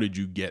to how did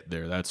you get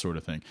there, that sort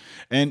of thing.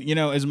 And,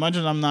 as much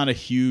as I'm not a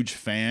huge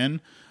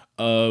fan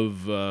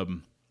of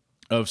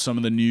some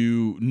of the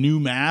new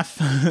math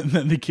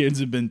that the kids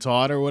have been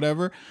taught or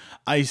whatever,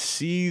 I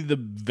see the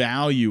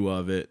value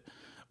of it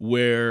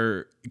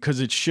because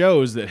it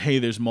shows that, hey,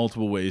 there's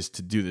multiple ways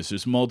to do this.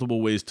 There's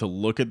multiple ways to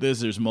look at this.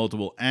 There's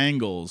multiple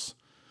angles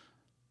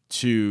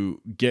to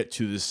get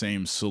to the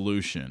same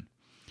solution.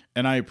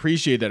 And I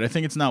appreciate that. I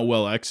think it's not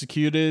well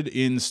executed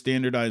in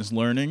standardized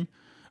learning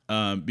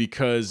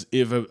because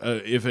if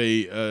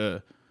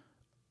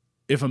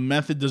a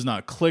method does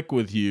not click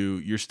with you,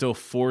 you're still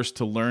forced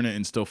to learn it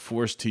and still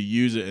forced to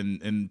use it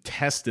and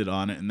test it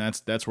on it. And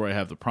that's where I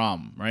have the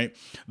problem, right?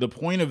 The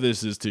point of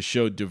this is to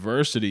show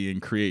diversity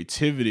and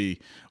creativity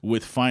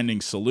with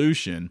finding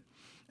solution.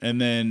 And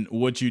then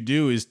what you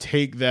do is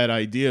take that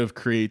idea of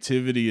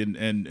creativity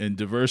and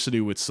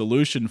diversity with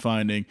solution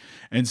finding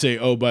and say,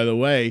 oh, by the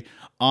way,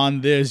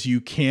 on this,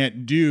 you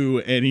can't do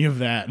any of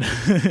that.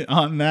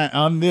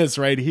 on this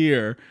right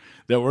here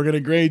that we're going to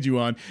grade you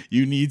on,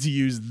 you need to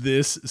use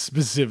this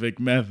specific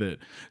method.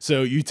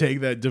 So you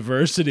take that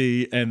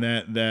diversity and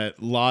that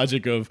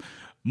logic of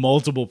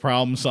multiple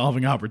problem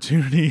solving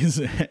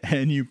opportunities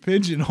and you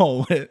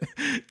pigeonhole it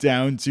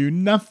down to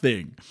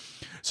nothing.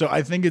 So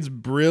I think it's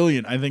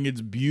brilliant. I think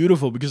it's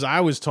beautiful because I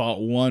was taught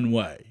one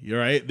way,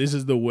 right? This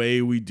is the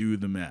way we do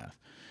the math.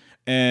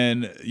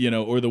 And,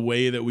 or the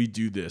way that we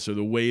do this or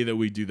the way that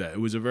we do that.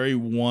 It was a very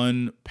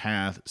one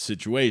path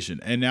situation.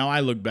 And now I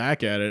look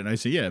back at it and I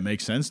say, yeah, it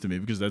makes sense to me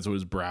because that's what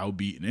was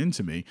browbeaten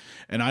into me.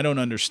 And I don't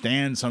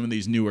understand some of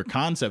these newer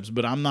concepts,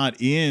 but I'm not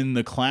in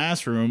the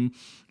classroom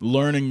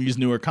learning these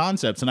newer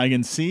concepts. And I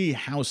can see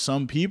how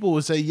some people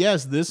would say,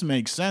 yes, this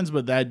makes sense,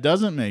 but that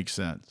doesn't make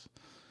sense.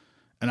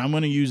 And I'm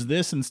going to use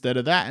this instead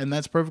of that. And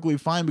that's perfectly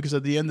fine because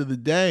at the end of the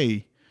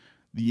day,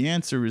 the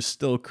answer is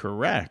still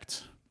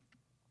correct.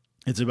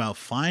 It's about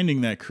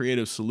finding that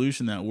creative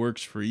solution that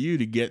works for you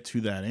to get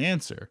to that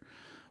answer.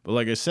 But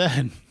like I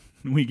said,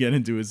 we get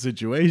into a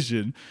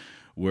situation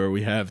where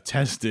we have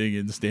testing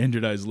and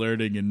standardized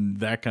learning and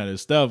that kind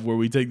of stuff, where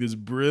we take this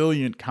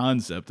brilliant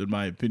concept, in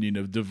my opinion,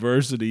 of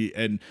diversity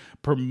and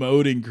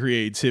promoting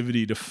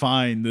creativity to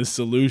find the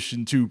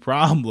solution to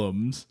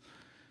problems.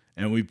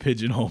 And we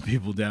pigeonhole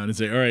people down and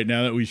say, all right,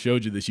 now that we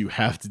showed you this, you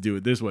have to do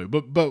it this way.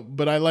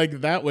 But I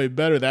like that way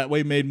better. That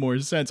way made more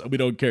sense. We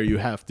don't care. You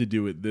have to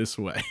do it this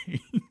way.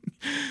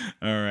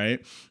 All right.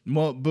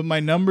 Well, but my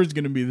number is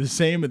going to be the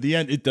same at the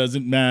end. It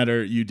doesn't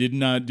matter. You did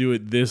not do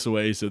it this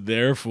way. So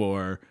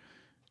therefore,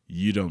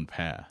 you don't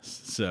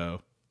pass.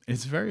 So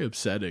it's very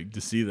upsetting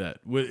to see that.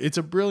 It's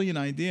a brilliant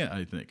idea,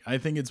 I think. I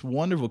think it's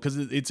wonderful because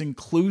it's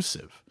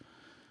inclusive.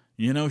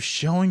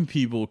 Showing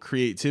people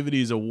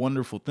creativity is a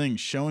wonderful thing.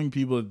 Showing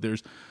people that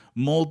there's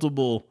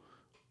multiple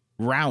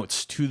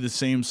routes to the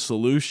same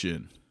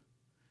solution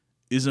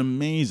is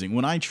amazing.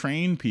 When I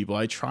train people,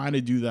 I try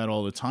to do that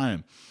all the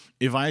time.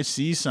 If I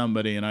see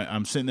somebody and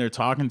I'm sitting there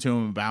talking to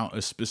them about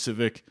a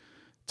specific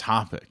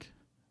topic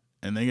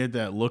and they get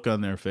that look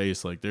on their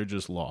face like they're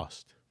just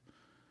lost,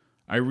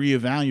 I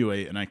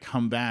reevaluate and I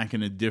come back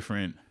in a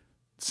different,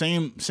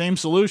 same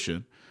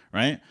solution,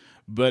 right?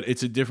 But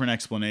it's a different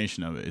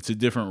explanation of it. It's a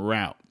different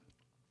route.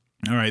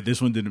 All right,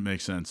 this one didn't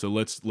make sense. So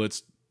let's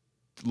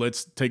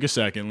take a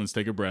second, let's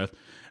take a breath,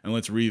 and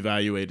let's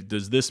reevaluate it.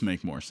 Does this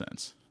make more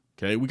sense?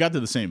 Okay, we got to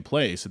the same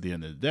place at the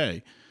end of the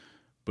day,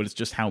 but it's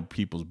just how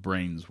people's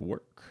brains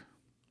work.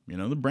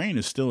 The brain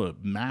is still a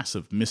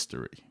massive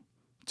mystery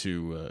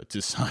to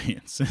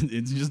science.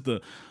 It's just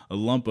a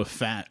lump of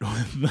fat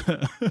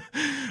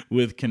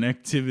with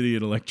connectivity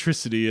and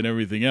electricity and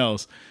everything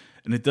else,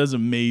 and it does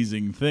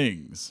amazing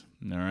things.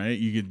 All right,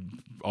 you could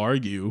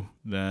argue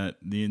that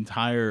the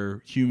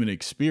entire human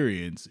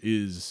experience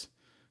is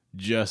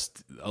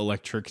just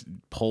electric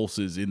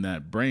pulses in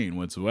that brain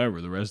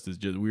whatsoever. The rest is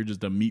we're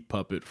just a meat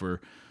puppet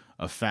for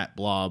a fat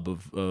blob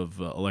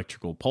of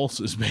electrical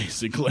pulses,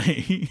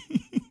 basically.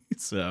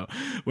 So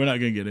we're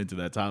not going to get into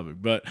that topic,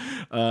 but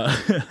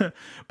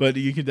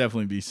you can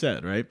definitely be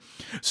said, right?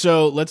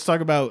 So let's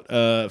talk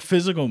about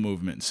physical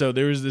movement. So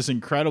there was this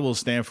incredible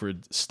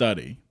Stanford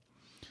study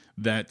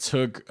that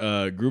took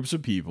groups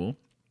of people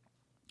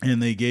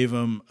and they gave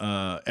them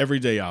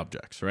everyday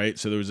objects, right?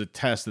 So there was a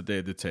test that they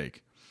had to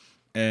take,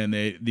 and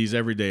these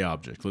everyday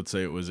objects, let's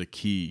say it was a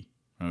key,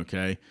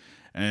 okay?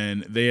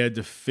 And they had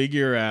to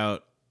figure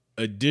out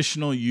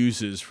additional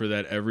uses for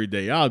that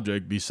everyday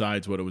object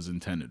besides what it was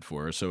intended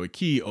for. So a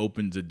key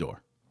opens a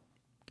door,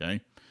 okay?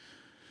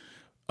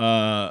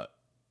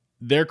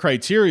 Their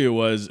criteria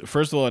was,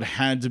 first of all, it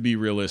had to be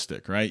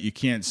realistic, right? You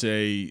can't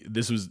say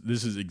this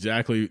is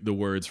exactly the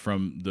words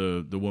from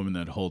the woman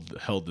that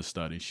held the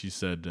study. She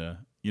said,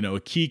 a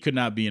key could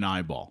not be an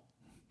eyeball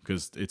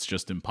because it's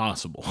just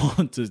impossible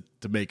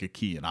to make a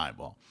key an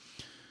eyeball.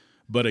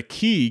 But a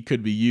key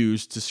could be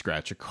used to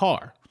scratch a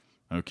car.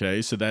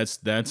 Okay, so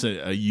that's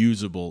a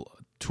usable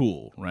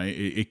tool, right?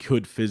 It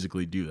could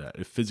physically do that.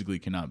 It physically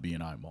cannot be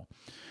an eyeball.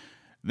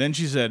 Then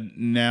she said,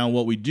 now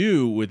what we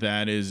do with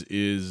that is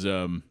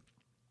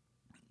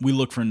we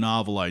look for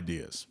novel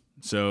ideas.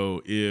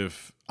 So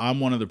if I'm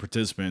one of the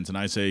participants and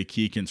I say a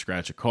key can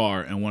scratch a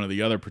car, and one of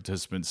the other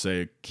participants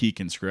say a key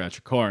can scratch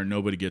a car,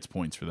 nobody gets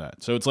points for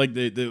that. So it's like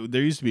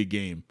there used to be a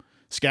game,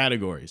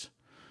 Scattergories,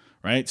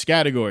 right?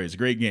 Scattergories,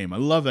 great game. I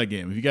love that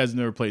game. If you guys have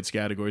never played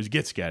Scattergories,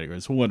 get Scattergories.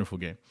 It's a wonderful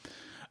game.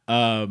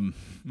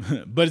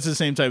 But it's the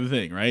same type of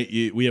thing, right?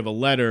 We have a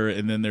letter,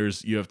 and then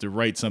you have to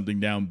write something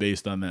down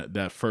based on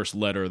that first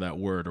letter, that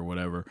word or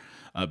whatever,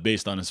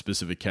 based on a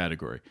specific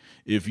category.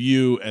 If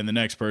you and the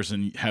next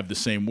person have the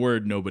same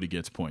word, nobody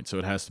gets points. So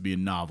it has to be a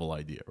novel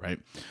idea, right?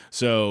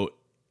 So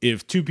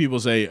if two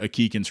people say a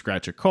key can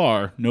scratch a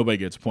car, nobody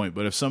gets a point.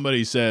 But if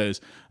somebody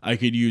says I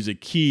could use a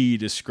key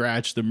to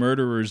scratch the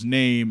murderer's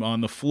name on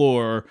the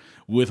floor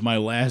with my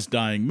last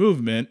dying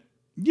movement,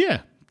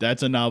 yeah,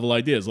 That's a novel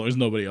idea as long as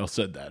nobody else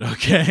said that.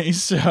 Okay.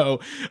 So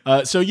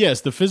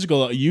yes, the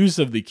physical use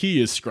of the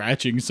key is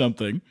scratching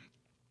something,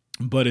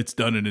 but it's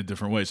done in a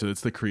different way. So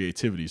it's the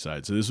creativity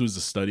side. So this was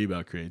a study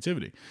about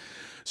creativity.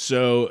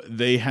 So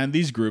they had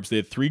these groups. They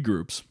had 3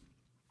 groups.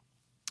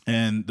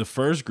 And the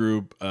first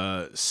group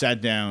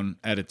sat down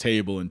at a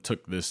table and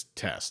took this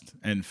test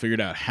and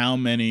figured out how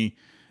many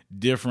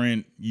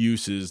different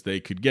uses they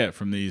could get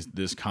from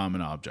this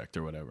common object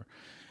or whatever.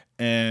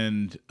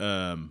 And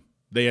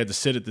they had to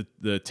sit at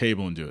the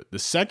table and do it. The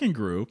second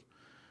group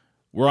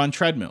were on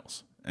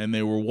treadmills and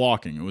they were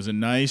walking. It was a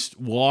nice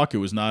walk. It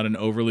was not an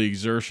overly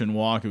exertion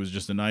walk. It was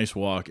just a nice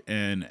walk.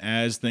 And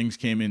as things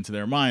came into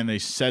their mind, they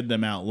said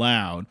them out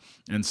loud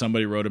and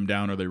somebody wrote them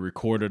down or they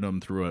recorded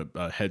them through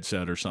a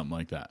headset or something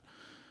like that.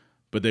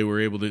 But they were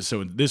able to,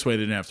 so this way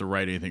they didn't have to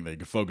write anything. They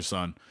could focus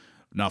on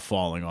not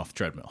falling off the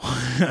treadmill.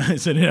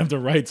 So they didn't have to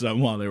write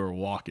something while they were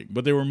walking,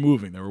 but they were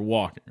moving, they were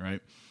walking,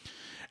 right?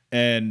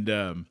 And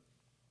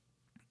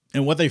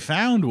what they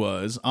found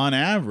was, on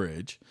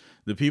average,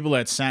 the people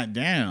that sat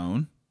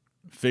down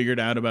figured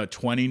out about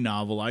 20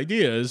 novel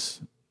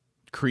ideas,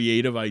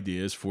 creative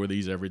ideas for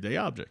these everyday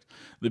objects.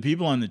 The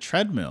people on the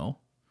treadmill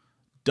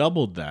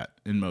doubled that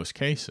in most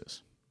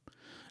cases.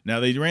 Now,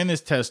 they ran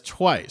this test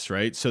twice,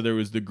 right? So there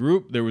was a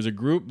group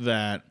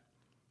that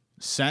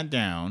sat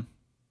down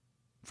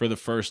for the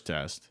first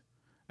test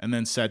and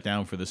then sat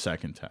down for the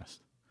second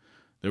test.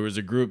 There was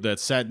a group that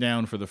sat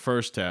down for the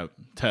first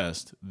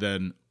test,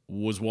 then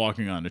was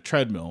walking on a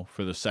treadmill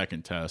for the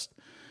second test.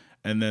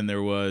 And then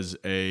there was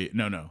there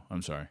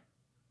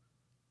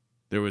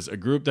was a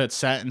group that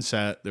sat and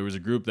sat. There was a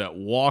group that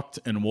walked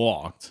and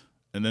walked.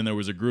 And then there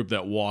was a group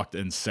that walked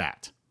and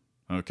sat.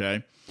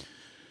 Okay?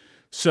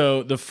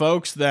 So the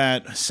folks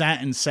that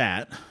sat and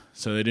sat,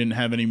 so they didn't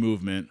have any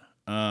movement,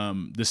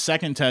 the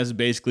second test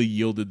basically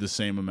yielded the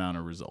same amount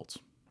of results.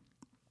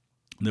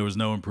 There was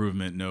no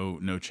improvement,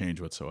 no change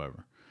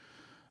whatsoever.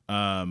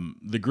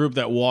 The group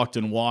that walked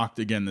and walked,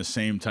 again, the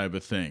same type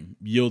of thing,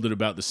 yielded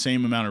about the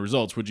same amount of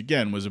results, which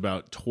again was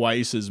about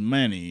twice as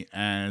many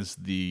as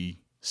the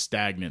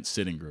stagnant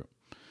sitting group.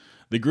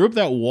 The group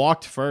that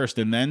walked first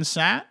and then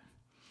sat,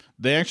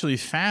 they actually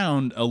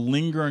found a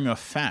lingering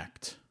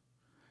effect.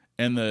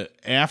 And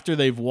after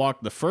they've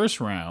walked the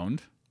first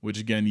round, which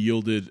again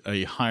yielded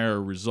a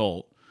higher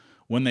result,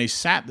 when they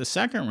sat the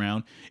second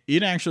round,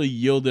 it actually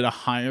yielded a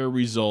higher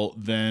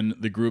result than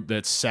the group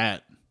that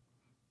sat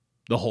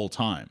the whole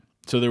time.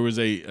 So there was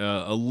a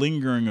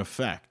lingering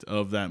effect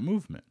of that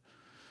movement.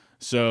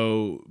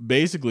 So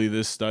basically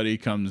this study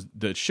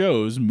that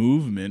shows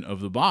movement of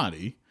the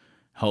body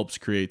helps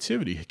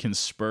creativity. It can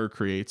spur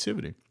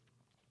creativity.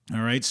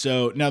 All right.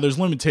 So now there's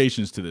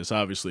limitations to this,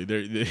 obviously.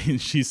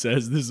 She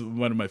says, this is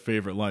one of my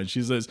favorite lines.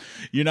 She says,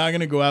 you're not going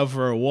to go out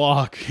for a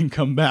walk and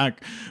come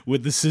back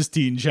with the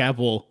Sistine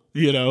Chapel,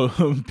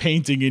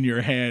 painting in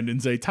your hand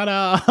and say,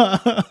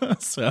 ta-da.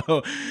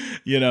 So,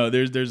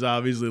 there's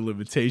obviously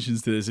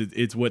limitations to this.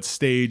 It's what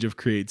stage of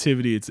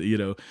creativity. It's,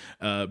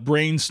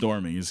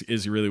 brainstorming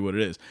is really what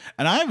it is.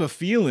 And I have a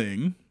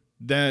feeling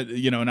that,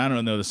 and I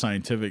don't know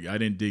I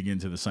didn't dig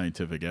into the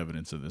scientific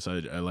evidence of this. I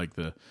like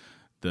the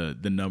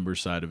number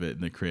side of it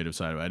and the creative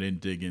side of it. I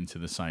didn't dig into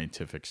the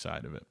scientific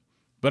side of it.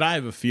 But I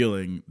have a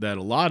feeling that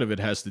a lot of it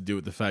has to do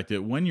with the fact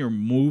that when you're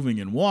moving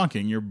and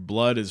walking, your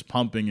blood is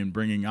pumping and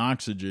bringing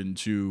oxygen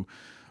to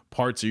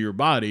parts of your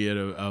body at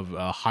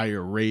a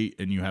higher rate,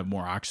 and you have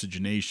more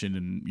oxygenation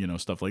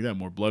and stuff like that,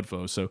 more blood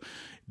flow. So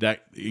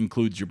that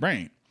includes your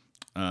brain.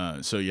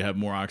 So you have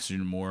more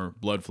oxygen, more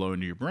blood flow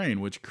into your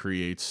brain, which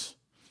creates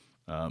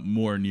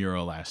more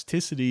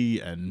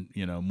neuroelasticity and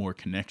more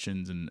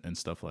connections and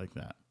stuff like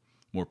that.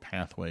 More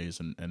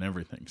pathways and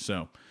everything.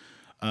 So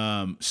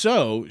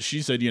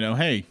she said,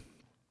 hey,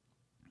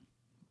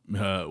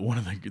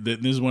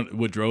 this is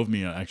what drove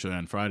me actually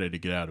on Friday to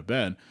get out of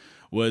bed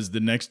was the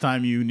next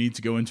time you need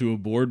to go into a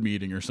board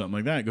meeting or something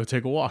like that, go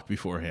take a walk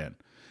beforehand.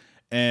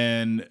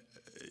 And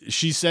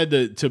she said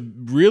that to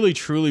really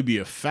truly be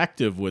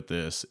effective with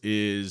this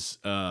is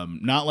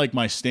not like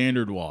my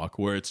standard walk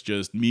where it's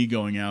just me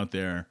going out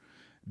there,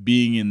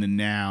 being in the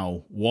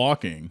now,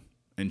 walking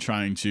and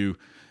trying to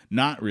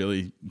not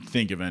really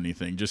think of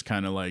anything, just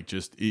kind of like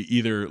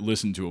either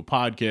listen to a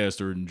podcast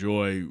or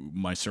enjoy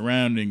my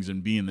surroundings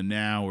and be in the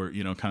now, or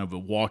kind of a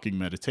walking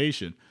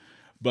meditation.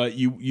 But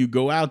you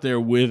go out there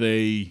with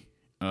a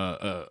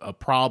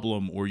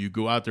problem, or you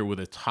go out there with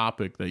a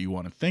topic that you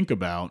want to think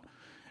about,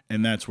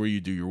 and that's where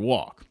you do your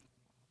walk.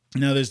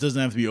 Now, this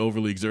doesn't have to be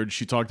overly exerted.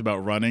 She talked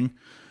about running.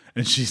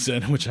 And she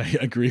said, which I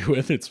agree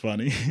with, it's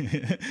funny.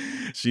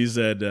 She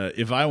said,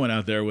 if I went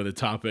out there with a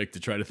topic to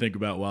try to think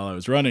about while I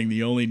was running,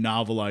 the only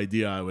novel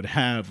idea I would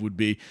have would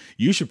be,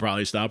 you should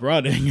probably stop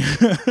running.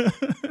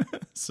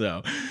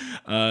 So,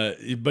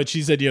 but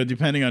she said,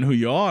 depending on who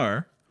you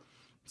are,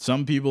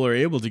 some people are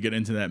able to get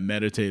into that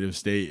meditative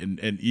state. And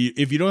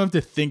if you don't have to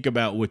think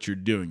about what you're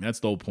doing, that's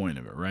the whole point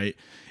of it, right?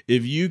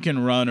 If you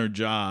can run or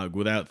jog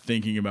without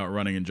thinking about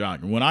running and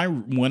jogging.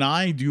 When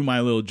I do my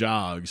little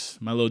jogs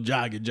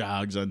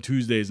on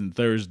Tuesdays and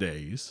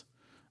Thursdays,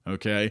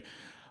 okay,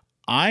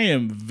 I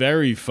am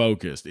very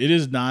focused. It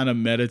is not a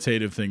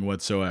meditative thing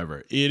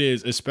whatsoever. It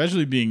is,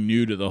 especially being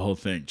new to the whole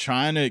thing,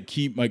 trying to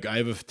keep I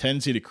have a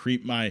tendency to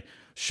creep my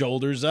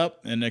shoulders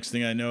up, and next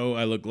thing I know,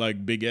 I look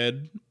like Big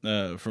Ed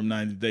from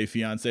 90 Day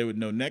Fiance with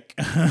no neck.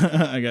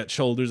 I got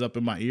shoulders up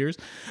in my ears.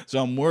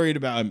 So I'm worried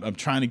about, I'm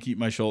trying to keep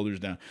my shoulders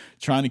down,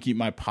 trying to keep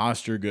my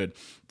posture good,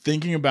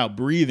 thinking about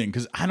breathing,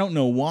 because I don't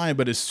know why,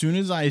 but as soon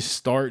as I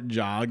start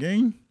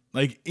jogging,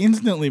 like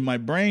instantly my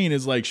brain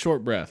is like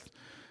short breath.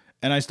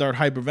 And I start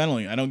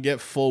hyperventilating. I don't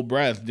get full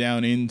breath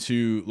down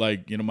into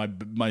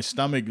my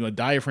stomach, the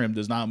diaphragm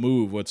does not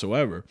move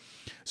whatsoever.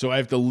 So I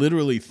have to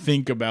literally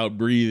think about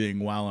breathing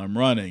while I'm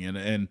running,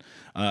 and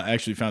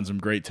actually found some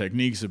great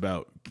techniques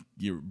about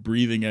your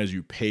breathing as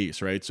you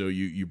pace, right? So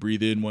you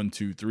breathe in 1,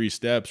 2, 3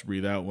 steps,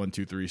 breathe out 1,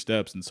 2, 3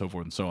 steps, and so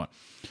forth and so on.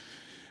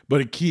 But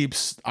it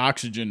keeps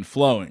oxygen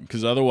flowing,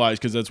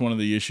 because that's one of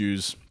the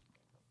issues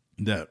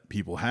that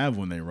people have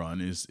when they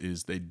run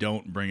is they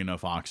don't bring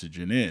enough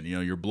oxygen in.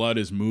 Your blood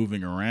is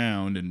moving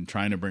around and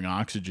trying to bring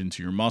oxygen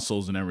to your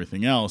muscles and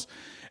everything else.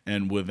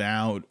 And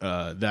without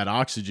that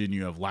oxygen,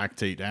 you have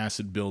lactate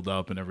acid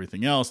buildup and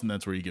everything else. And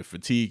that's where you get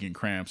fatigue and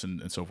cramps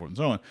and so forth and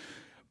so on.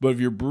 But if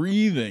you're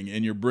breathing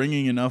and you're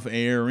bringing enough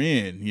air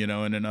in,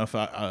 and enough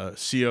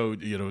CO,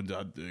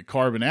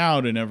 carbon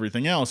out and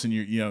everything else, and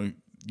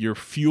you're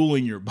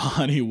fueling your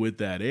body with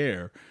that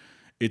air,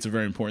 it's a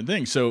very important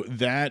thing. So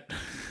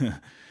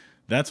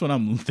that's what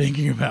I'm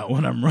thinking about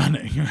when I'm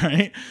running,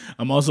 right?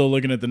 I'm also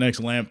looking at the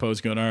next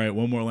lamppost going, all right,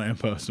 one more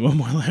lamppost.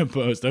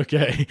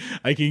 Okay,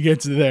 I can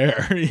get to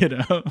there,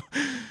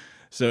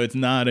 So it's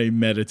not a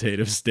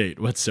meditative state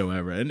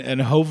whatsoever.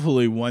 And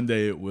hopefully one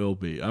day it will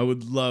be. I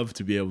would love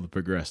to be able to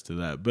progress to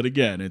that. But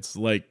again, it's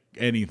like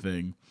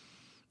anything.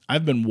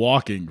 I've been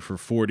walking for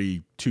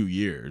 42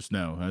 years.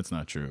 No, that's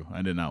not true.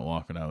 I did not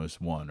walk when I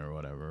was 1 or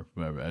whatever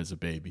as a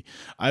baby.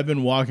 I've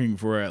been walking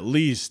for at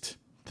least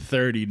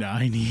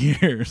 39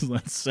 years,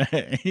 let's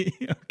say.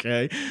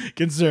 Okay,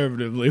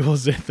 conservatively we'll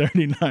say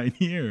 39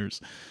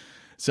 years.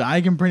 So I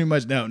can pretty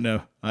much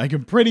I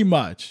can pretty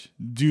much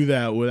do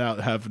that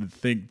without having to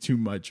think too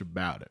much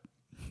about it.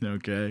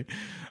 Okay.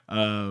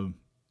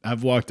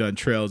 I've walked on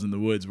trails in the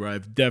woods where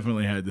I've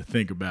definitely had to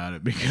think about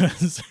it,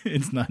 because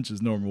it's not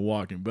just normal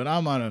walking, but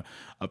I'm on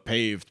a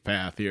paved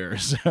path here,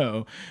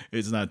 so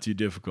it's not too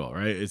difficult,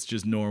 right? It's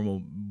just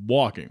normal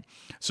walking.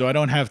 So I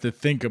don't have to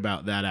think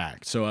about that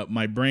act. So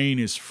my brain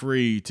is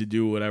free to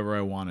do whatever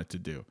I want it to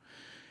do.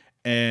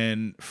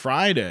 And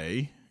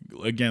Friday,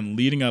 again,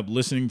 leading up,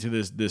 listening to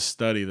this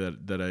study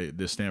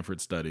this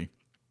Stanford study,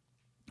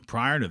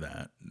 prior to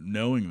that,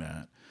 knowing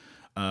that,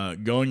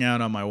 going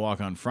out on my walk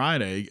on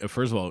Friday,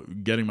 first of all,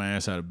 getting my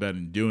ass out of bed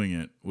and doing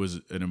it was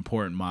an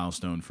important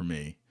milestone for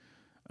me.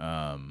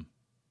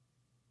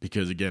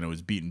 Because again, it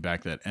was beating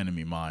back that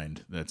enemy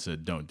mind that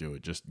said, don't do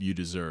it. Just, you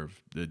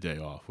deserve the day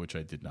off, which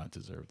I did not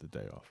deserve the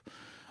day off.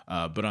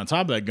 But on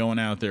top of that, going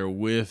out there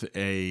with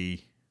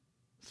a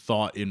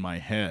thought in my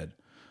head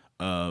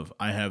of,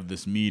 I have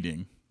this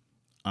meeting.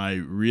 I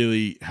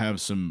really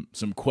have some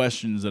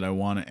questions that I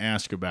want to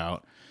ask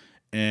about.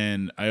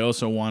 And I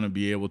also want to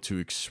be able to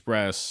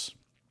express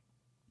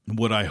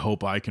what I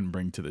hope I can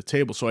bring to the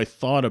table. So I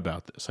thought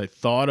about this. I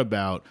thought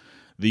about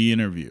the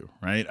interview,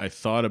 right? I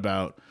thought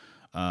about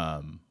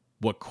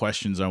what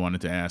questions I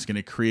wanted to ask, and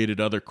it created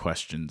other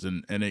questions.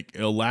 And it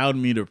allowed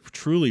me to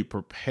truly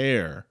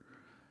prepare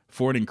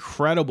for an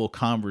incredible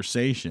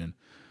conversation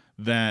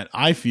that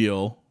I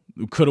feel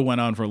could have went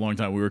on for a long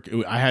time.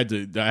 I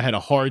had a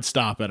hard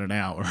stop at an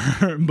hour,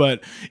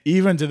 but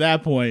even to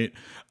that point,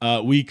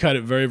 we cut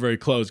it very, very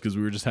close, because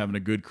we were just having a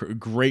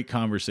great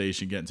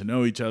conversation, getting to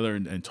know each other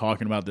and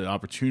talking about the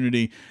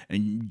opportunity.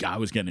 And I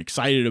was getting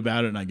excited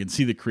about it, and I can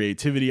see the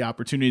creativity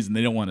opportunities, and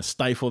they don't want to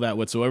stifle that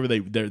whatsoever.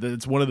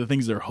 That's one of the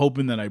things they're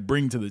hoping that I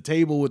bring to the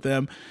table with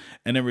them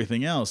and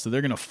everything else. So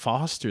they're going to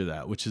foster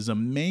that, which is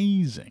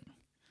amazing.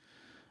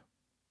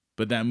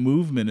 But that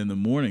movement in the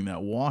morning,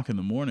 that walk in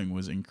the morning,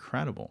 was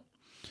incredible.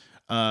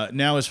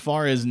 Now, as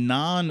far as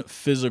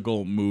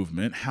non-physical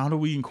movement, how do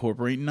we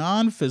incorporate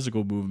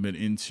non-physical movement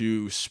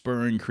into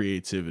spurring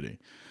creativity?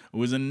 It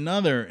was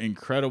another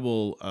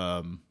incredible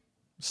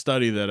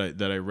study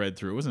that I read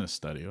through. It wasn't a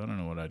study. I don't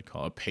know what I'd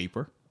call it. A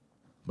paper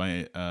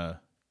by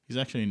he's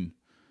actually an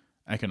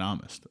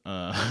economist.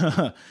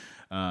 Now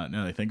that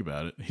I think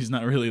about it, he's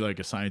not really like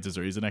a scientist,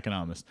 or he's an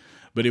economist.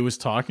 But it was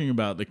talking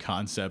about the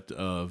concept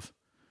of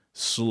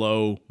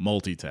slow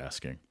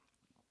multitasking.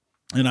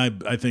 And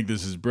I think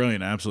this is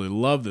brilliant. I absolutely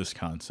love this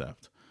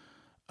concept.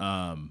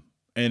 And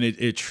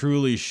it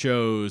truly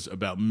shows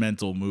about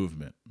mental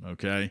movement,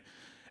 okay?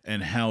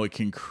 And how it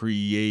can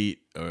create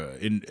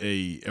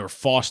or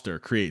foster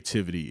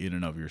creativity in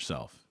and of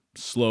yourself.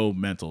 Slow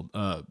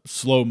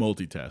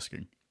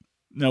multitasking.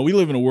 Now, we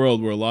live in a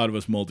world where a lot of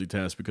us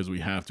multitask because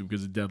we have to,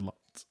 because of deadlines.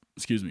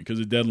 Because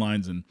of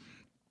deadlines and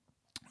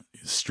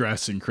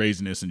stress and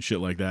craziness and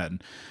shit like that.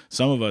 And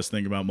some of us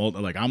think about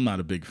I'm not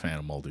a big fan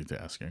of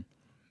multitasking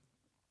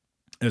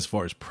as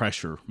far as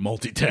pressure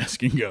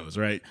multitasking goes,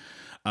 right?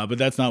 But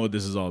that's not what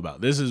this is all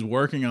about. This is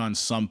working on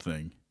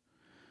something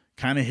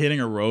kind of hitting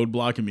a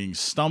roadblock and being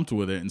stumped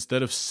with it,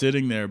 instead of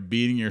sitting there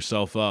beating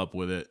yourself up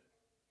with it,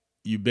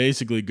 you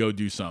basically go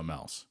do something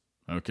else.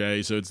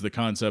 Okay. So it's the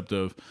concept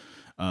of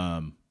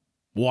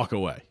walk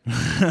away,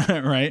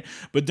 right?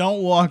 But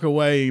don't walk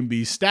away and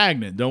be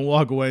stagnant. Don't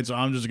walk away and say,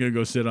 I'm just going to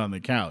go sit on the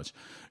couch.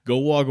 Go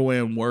walk away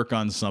and work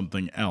on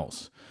something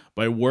else.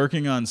 By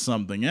working on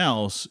something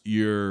else,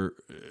 you're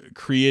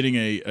creating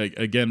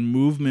again,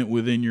 movement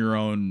within your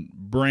own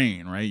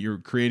brain, right? You're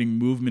creating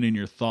movement in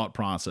your thought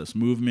process,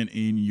 movement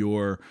in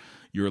your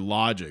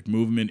logic,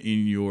 movement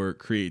in your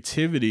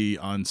creativity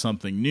on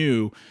something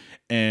new.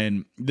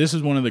 And this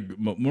is one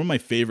of my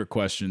favorite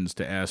questions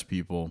to ask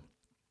people.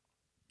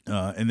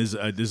 And this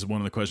is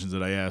one of the questions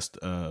that I asked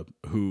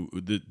who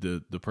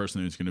the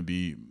person who's going to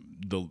be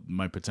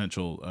my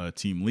potential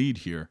team lead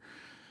here.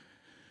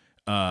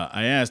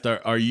 I asked,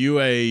 are you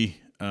a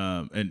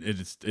and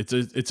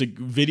it's a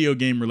video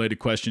game related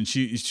question.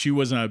 She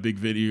wasn't a big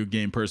video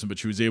game person, but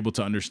she was able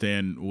to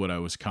understand what I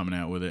was coming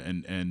out with it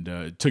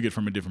and took it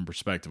from a different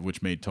perspective,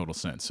 which made total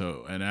sense.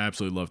 So, and I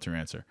absolutely loved her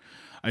answer.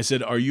 I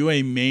said, are you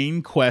a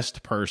main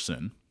quest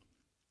person?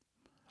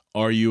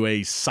 Are you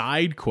a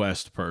side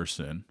quest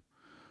person?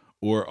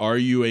 Or are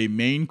you a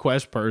main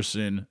quest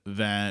person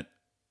that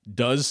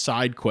does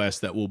side quests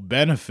that will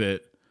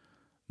benefit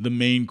the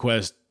main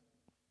quest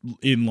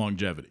in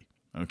longevity?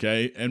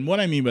 Okay. And what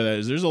I mean by that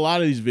is there's a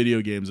lot of these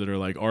video games that are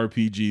like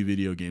RPG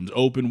video games,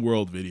 open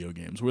world video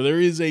games, where there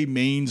is a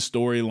main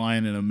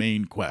storyline and a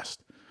main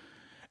quest.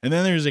 And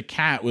then there's a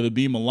cat with a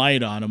beam of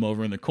light on him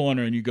over in the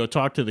corner, and you go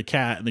talk to the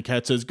cat, and the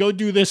cat says, go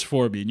do this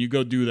for me, and you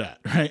go do that,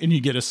 right? And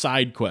you get a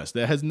side quest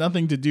that has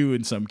nothing to do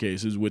in some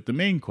cases with the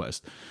main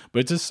quest, but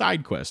it's a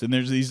side quest. And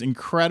there's these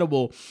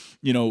incredible,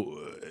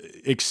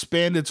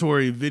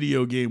 expandatory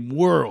video game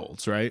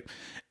worlds, right?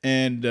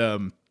 And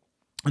the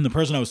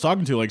person I was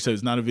talking to, like I said,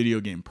 is not a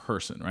video game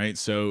person, right?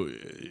 So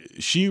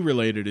she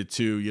related it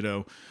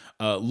to,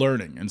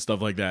 learning and stuff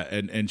like that.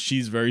 And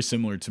she's very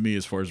similar to me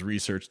as far as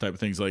research type of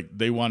things. Like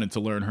they wanted to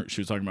learn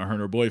she was talking about her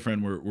and her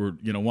boyfriend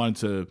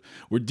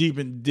we're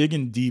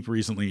digging deep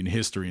recently in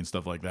history and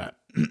stuff like that.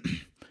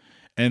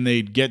 And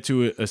they'd get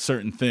to a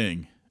certain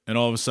thing, and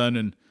all of a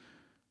sudden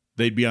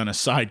they'd be on a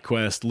side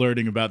quest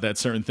learning about that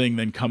certain thing,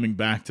 then coming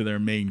back to their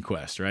main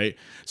quest, right?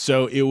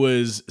 So it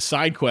was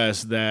side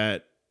quests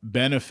that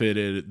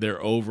benefited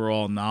their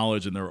overall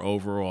knowledge and their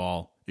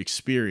overall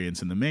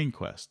experience in the main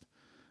quest.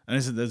 And I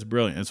said, that's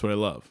brilliant. That's what I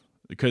love,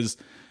 because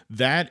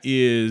that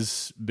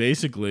is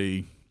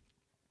basically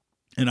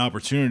an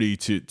opportunity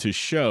to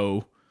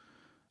show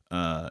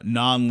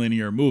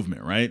nonlinear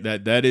movement, right?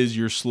 That is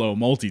your slow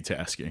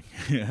multitasking.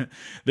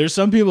 There's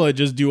some people that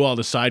just do all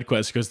the side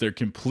quests because they're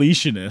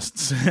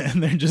completionists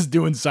and they're just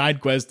doing side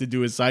quests to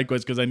do a side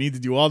quest because I need to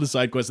do all the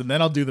side quests and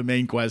then I'll do the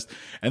main quest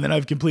and then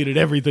I've completed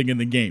everything in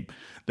the game.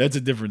 That's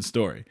a different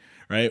story,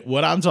 right?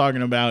 What I'm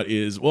talking about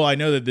is, well, I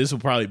know that this will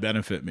probably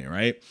benefit me,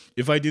 right?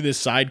 If I do this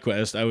side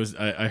quest,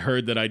 I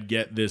heard that I'd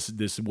get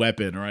this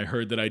weapon, or I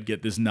heard that I'd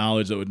get this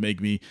knowledge that would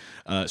make me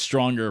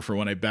stronger for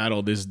when I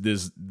battle this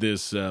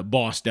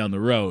boss down the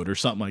road, or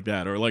something like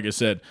that. Or like I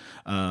said,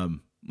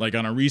 like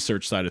on a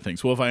research side of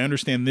things. Well, if I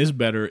understand this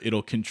better,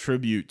 it'll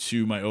contribute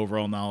to my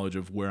overall knowledge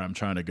of where I'm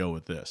trying to go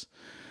with this.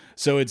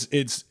 So it's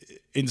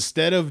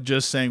instead of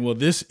just saying, well,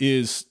 this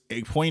is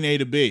a point A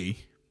to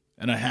B,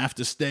 and I have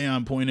to stay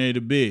on point A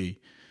to B,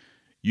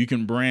 you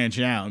can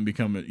branch out and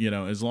become,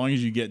 as long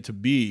as you get to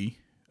B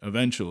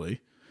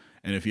eventually,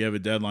 and if you have a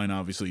deadline,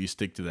 obviously you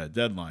stick to that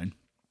deadline,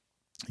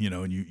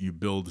 and you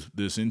build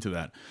this into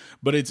that.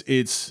 But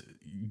it's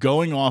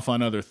going off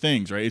on other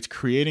things, right? It's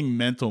creating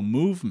mental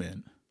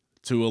movement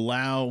to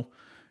allow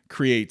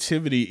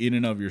creativity in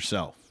and of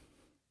yourself.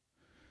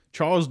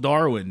 Charles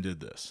Darwin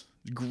did this.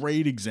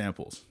 Great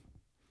examples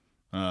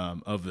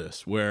of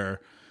this,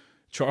 where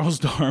Charles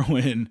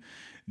Darwin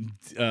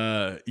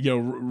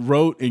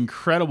wrote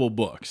incredible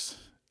books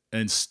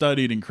and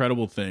studied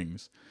incredible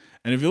things.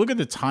 And if you look at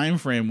the time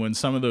frame when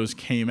some of those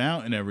came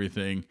out and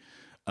everything,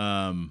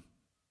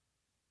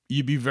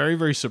 you'd be very,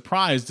 very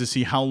surprised to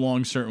see how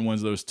long certain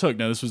ones of those took.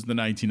 Now, this was the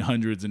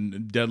 1900s, and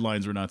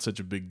deadlines were not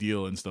such a big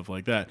deal and stuff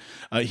like that.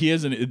 He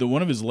has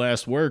one of his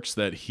last works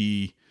that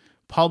he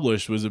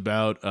published was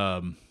about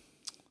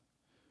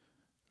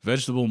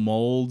vegetable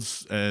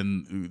molds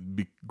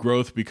and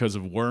growth because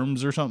of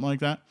worms or something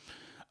like that.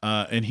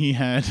 And he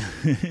had,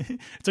 it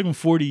took him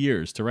 40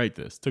 years to write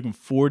this.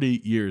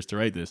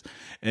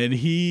 And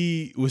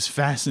he was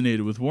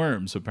fascinated with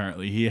worms,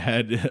 apparently. He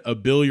had a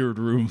billiard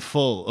room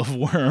full of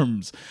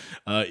worms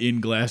in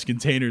glass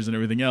containers and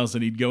everything else.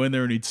 And he'd go in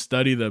there and he'd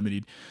study them.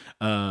 And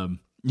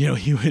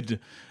he would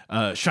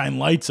shine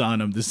lights on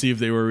them to see if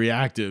they were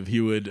reactive. He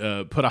would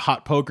put a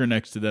hot poker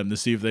next to them to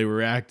see if they were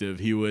reactive.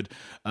 He would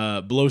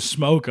blow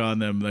smoke on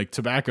them, like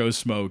tobacco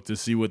smoke, to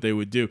see what they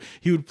would do.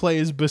 He would play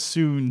his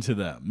bassoon to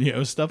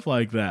them, stuff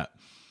like that.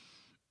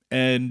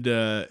 And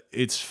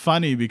it's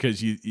funny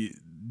because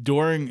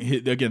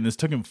this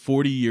took him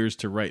 40 years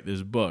to write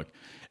this book.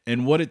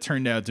 And what it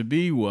turned out to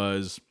be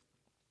was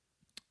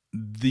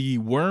the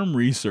worm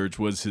research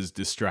was his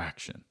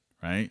distraction,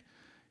 right?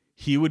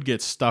 he would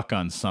get stuck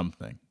on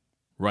something,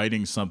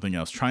 writing something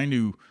else, trying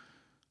to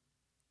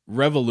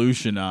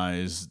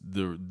revolutionize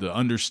the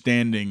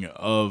understanding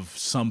of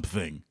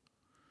something,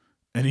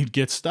 and he'd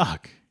get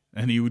stuck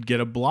and he would get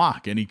a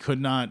block and he could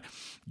not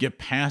get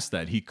past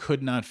that. He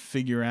could not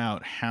figure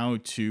out how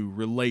to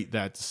relate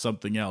that to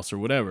something else or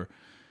whatever.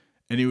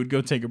 And he would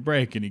go take a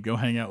break and he'd go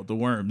hang out with the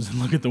worms and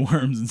look at the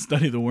worms and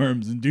study the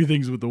worms and do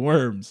things with the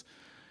worms.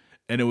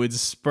 And it would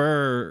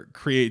spur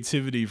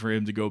creativity for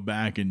him to go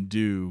back and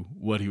do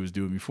what he was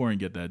doing before and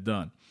get that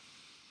done.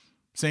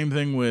 Same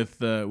thing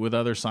with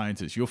other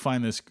scientists. You'll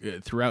find this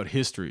throughout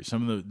history.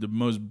 Some of the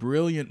most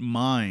brilliant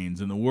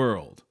minds in the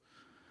world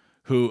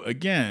who,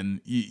 again,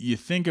 you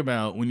think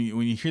about when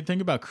you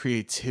think about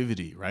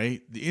creativity,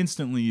 right?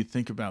 Instantly you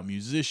think about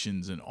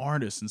musicians and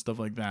artists and stuff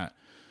like that.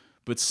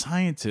 But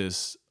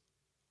scientists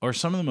are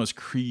some of the most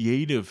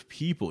creative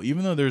people,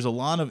 even though there's a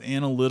lot of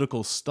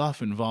analytical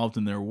stuff involved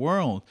in their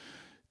world.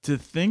 To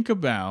think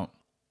about,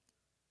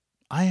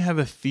 I have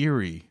a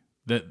theory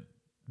that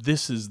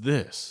this is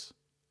this.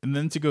 And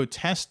then to go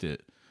test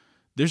it,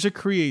 there's a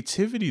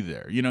creativity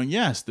there.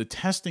 Yes, the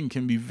testing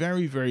can be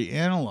very, very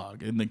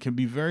analog, and it can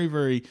be very,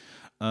 very,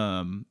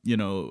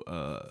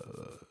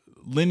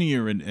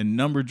 linear and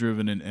number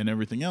driven and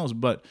everything else.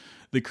 But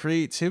the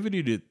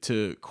creativity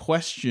to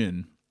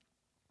question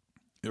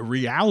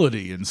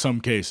reality in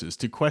some cases,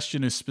 to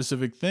question a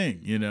specific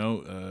thing,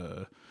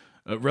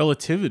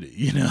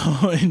 relativity,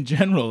 in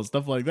general,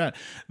 stuff like that.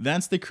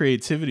 That's the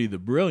creativity, the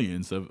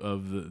brilliance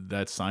of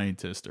that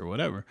scientist or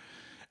whatever.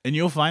 And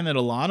you'll find that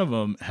a lot of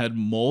them had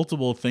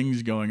multiple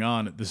things going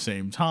on at the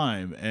same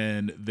time,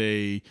 and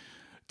they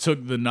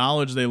took the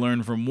knowledge they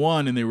learned from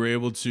one and they were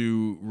able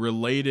to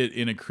relate it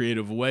in a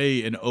creative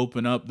way and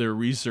open up their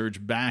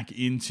research back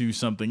into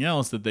something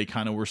else that they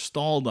kind of were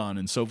stalled on,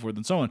 and so forth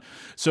and so on.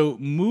 So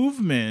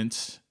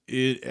movement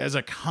as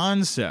a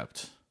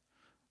concept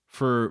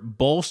for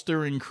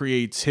bolstering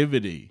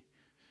creativity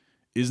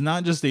is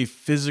not just a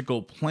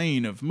physical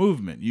plane of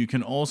movement. You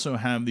can also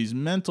have these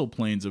mental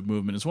planes of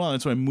movement as well.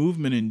 That's why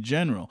movement in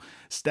general,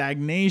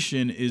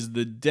 stagnation is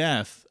the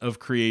death of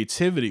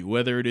creativity,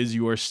 whether it is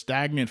you are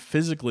stagnant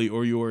physically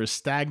or you are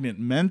stagnant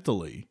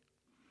mentally,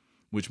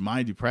 which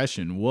my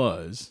depression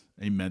was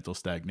a mental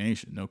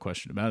stagnation. No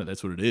question about it.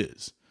 That's what it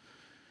is.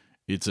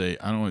 It's I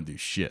don't want to do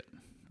shit.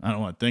 I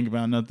don't want to think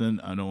about nothing.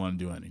 I don't want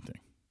to do anything.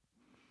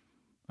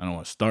 I don't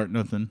want to start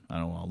nothing. I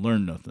don't want to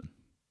learn nothing.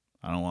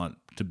 I don't want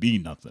to be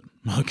nothing,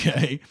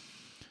 okay?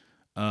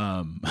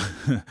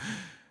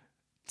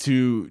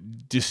 To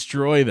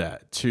destroy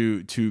that,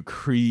 to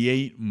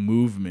create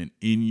movement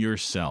in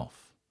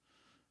yourself,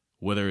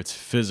 whether it's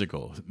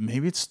physical,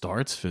 maybe it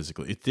starts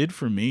physically. It did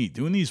for me,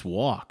 doing these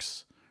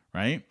walks,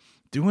 right?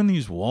 Doing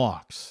these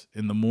walks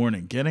in the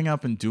morning, getting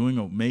up and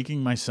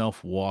making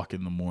myself walk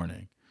in the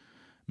morning,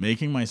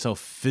 making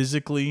myself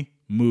physically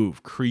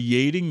move,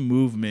 creating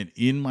movement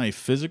in my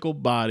physical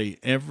body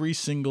every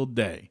single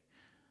day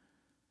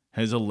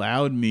has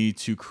allowed me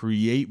to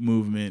create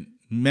movement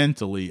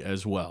mentally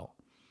as well.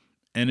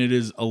 And it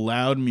has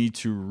allowed me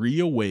to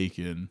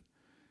reawaken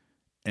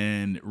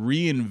and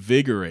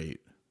reinvigorate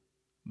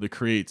the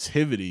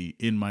creativity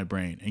in my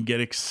brain and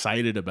get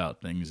excited about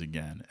things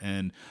again.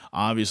 And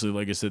obviously,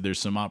 like I said, there's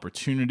some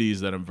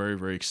opportunities that I'm very,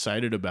 very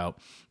excited about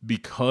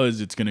because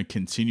it's going to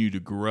continue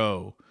to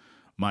grow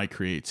my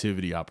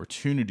creativity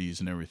opportunities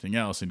and everything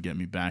else and get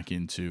me back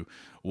into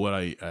what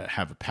I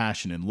have a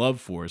passion and love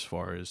for as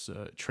far as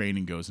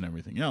training goes and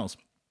everything else.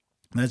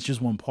 And that's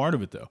just one part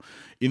of it, though.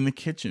 In the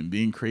kitchen,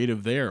 being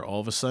creative there,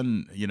 all of a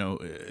sudden,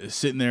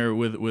 sitting there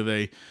with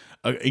a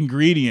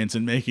ingredients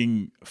and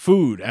making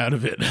food out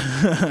of it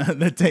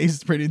that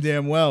tastes pretty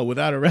damn well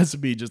without a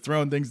recipe, just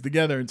throwing things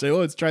together and say, oh,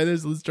 let's try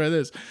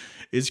this.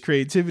 It's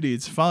creativity.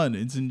 It's fun.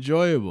 It's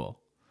enjoyable.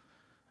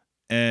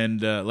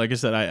 And like I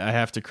said, I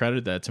have to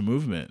credit that to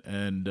movement.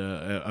 And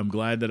I'm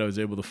glad that I was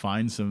able to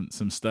find some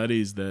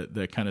studies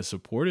that kind of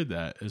supported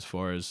that as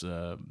far as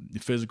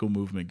physical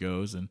movement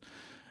goes. And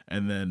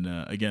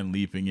then, again,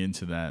 leaping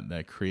into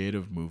that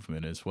creative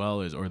movement as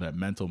well as, or that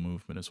mental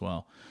movement as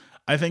well.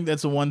 I think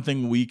that's the one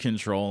thing we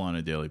control on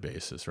a daily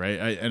basis,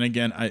 right?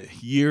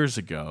 Years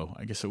ago,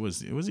 I guess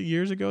was it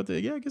years ago? I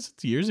guess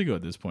it's years ago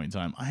at this point in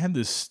time. I had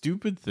this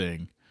stupid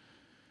thing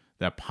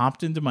that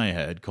popped into my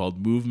head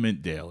called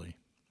Movement Daily.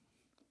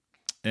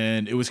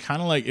 And it was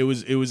kind of like it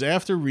was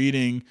after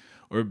reading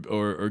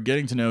or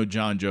getting to know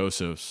John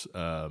Joseph's,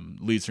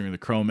 lead singer of the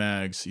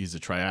Cro-Mags. He's a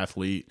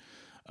triathlete.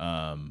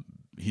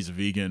 He's a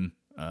vegan.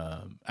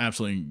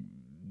 Absolutely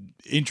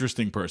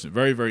interesting person.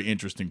 Very, very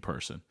interesting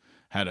person.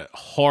 Had a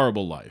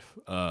horrible life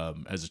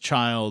as a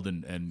child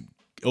and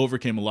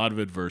overcame a lot of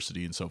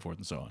adversity and so forth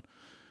and so on.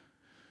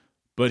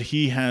 But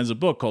he has a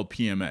book called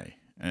PMA.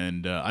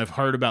 And I've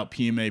heard about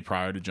PMA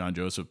prior to John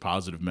Joseph,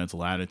 Positive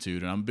Mental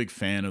Attitude, and I'm a big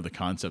fan of the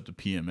concept of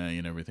PMA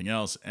and everything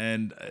else.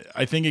 And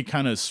I think it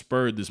kind of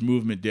spurred, this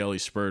Movement Daily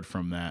spurred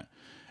from that.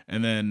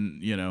 And then,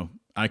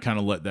 I kind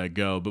of let that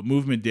go. But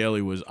Movement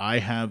Daily was, I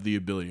have the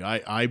ability,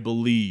 I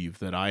believe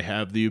that I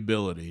have the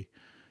ability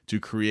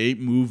to create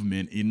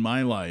movement in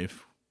my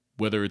life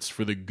whether it's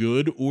for the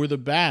good or the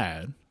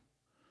bad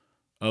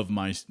of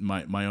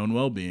my own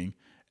well-being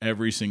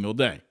every single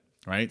day,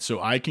 right? So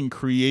I can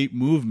create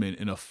movement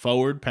in a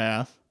forward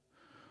path,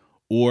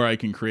 or I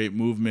can create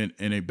movement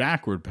in a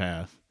backward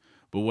path.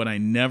 But what I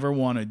never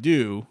want to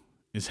do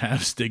is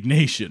have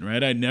stagnation,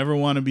 right? I never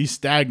want to be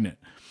stagnant.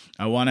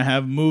 I want to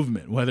have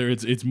movement, whether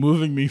it's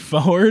moving me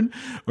forward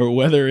or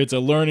whether it's a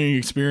learning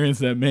experience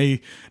that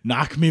may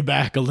knock me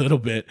back a little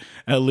bit.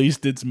 At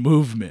least it's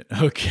movement,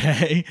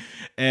 okay?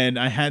 And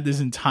I had this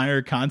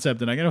entire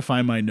concept, and I got to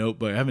find my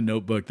notebook. I have a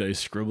notebook that I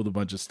scribbled a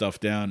bunch of stuff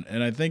down,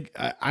 and I think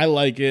I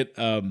like it.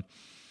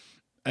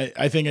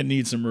 I think it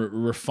needs some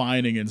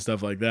refining and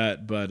stuff like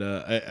that, but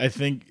I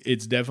think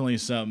it's definitely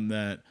something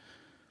that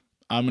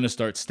I'm going to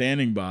start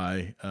standing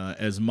by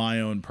as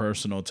my own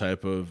personal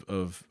type of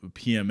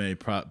PMA,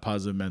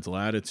 positive mental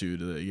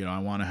attitude. I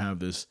want to have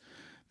this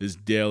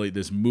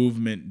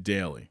movement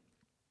daily,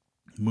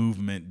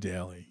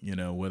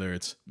 whether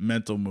it's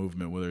mental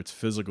movement, whether it's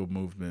physical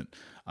movement.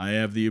 I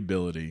have the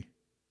ability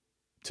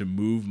to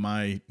move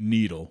my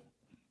needle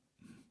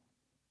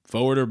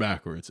forward or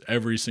backwards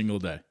every single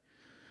day.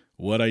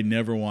 What I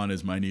never want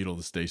is my needle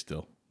to stay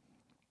still.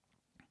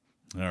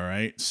 All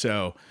right.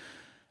 So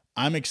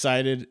I'm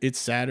excited. It's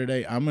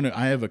Saturday. I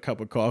have a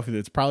cup of coffee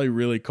that's probably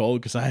really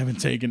cold because I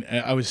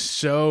was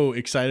so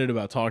excited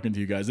about talking to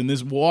you guys. And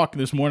this walk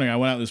this morning, I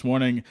went out this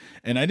morning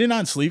and I did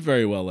not sleep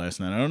very well last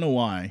night. I don't know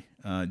why.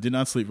 Did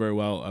not sleep very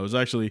well. I was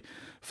actually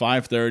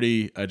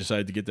 5:30. I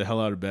decided to get the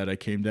hell out of bed. I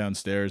came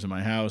downstairs in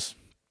my house,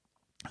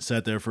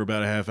 sat there for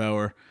about a half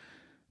hour,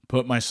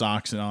 put my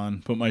socks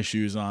on, put my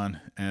shoes on,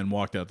 and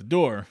walked out the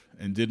door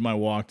and did my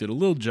walk. Did a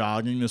little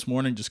jogging this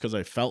morning just because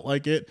I felt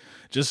like it.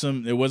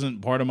 It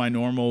wasn't part of my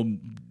normal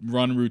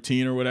run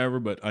routine or whatever,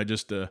 but I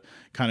just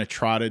kind of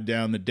trotted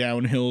down the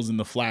downhills and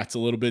the flats a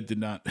little bit. Did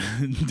not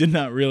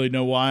really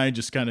know why.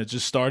 Just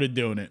started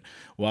doing it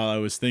while I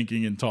was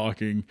thinking and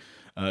talking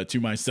to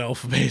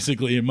myself,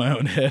 basically in my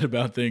own head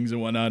about things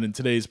and whatnot in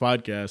today's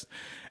podcast.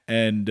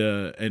 And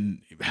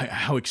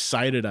how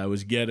excited I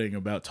was getting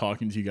about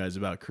talking to you guys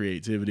about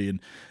creativity and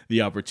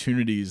the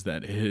opportunities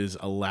that it has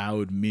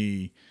allowed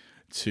me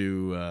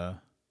to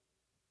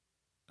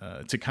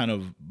kind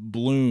of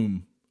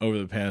bloom over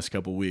the past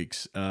couple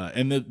weeks.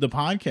 And the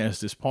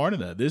podcast is part of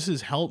that. This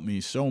has helped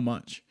me so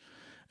much.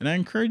 And I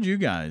encourage you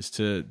guys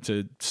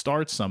to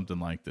start something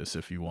like this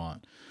if you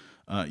want.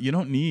 You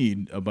don't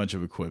need a bunch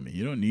of equipment.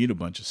 You don't need a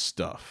bunch of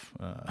stuff.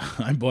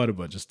 I bought a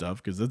bunch of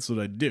stuff because that's what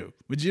I do.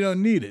 But you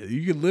don't need it.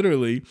 You could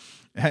literally,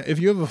 if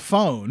you have a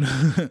phone,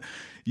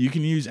 you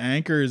can use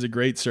Anchor as a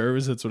great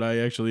service. That's what I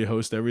actually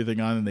host everything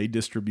on, and they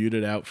distribute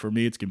it out for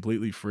me. It's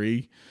completely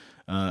free.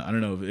 I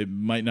don't know. It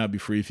might not be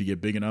free if you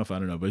get big enough. I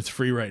don't know. But it's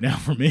free right now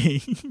for me,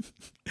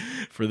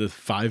 for the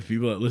 5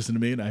 people that listen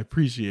to me, and I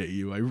appreciate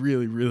you. I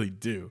really, really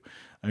do.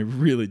 I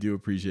really do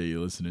appreciate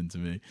you listening to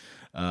me.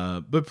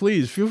 But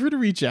please feel free to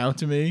reach out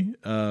to me.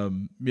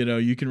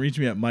 You can reach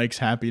me at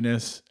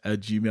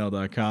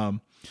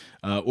mikeshappiness@gmail.com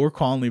or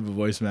call and leave a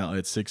voicemail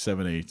at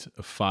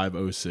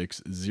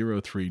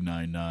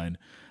 678-506-0399.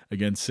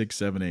 Again,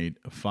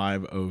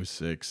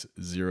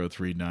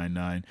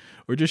 678-506-0399.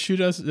 Or just shoot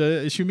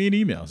me an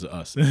email to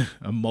us.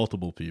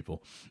 Multiple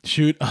people.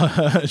 Shoot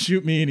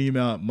me an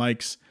email at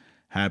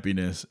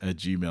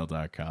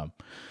mikeshappiness@gmail.com.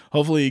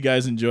 Hopefully you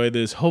guys enjoy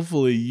this.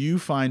 Hopefully you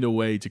find a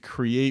way to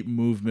create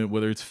movement,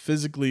 whether it's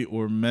physically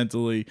or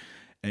mentally,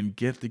 and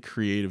get the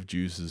creative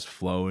juices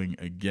flowing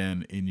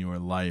again in your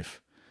life,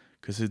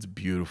 because it's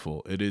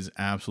beautiful. It is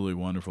absolutely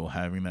wonderful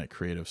having that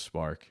creative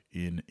spark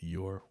in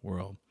your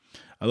world.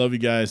 I love you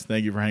guys.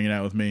 Thank you for hanging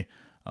out with me.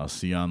 I'll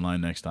see you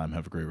online next time.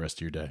 Have a great rest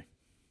of your day.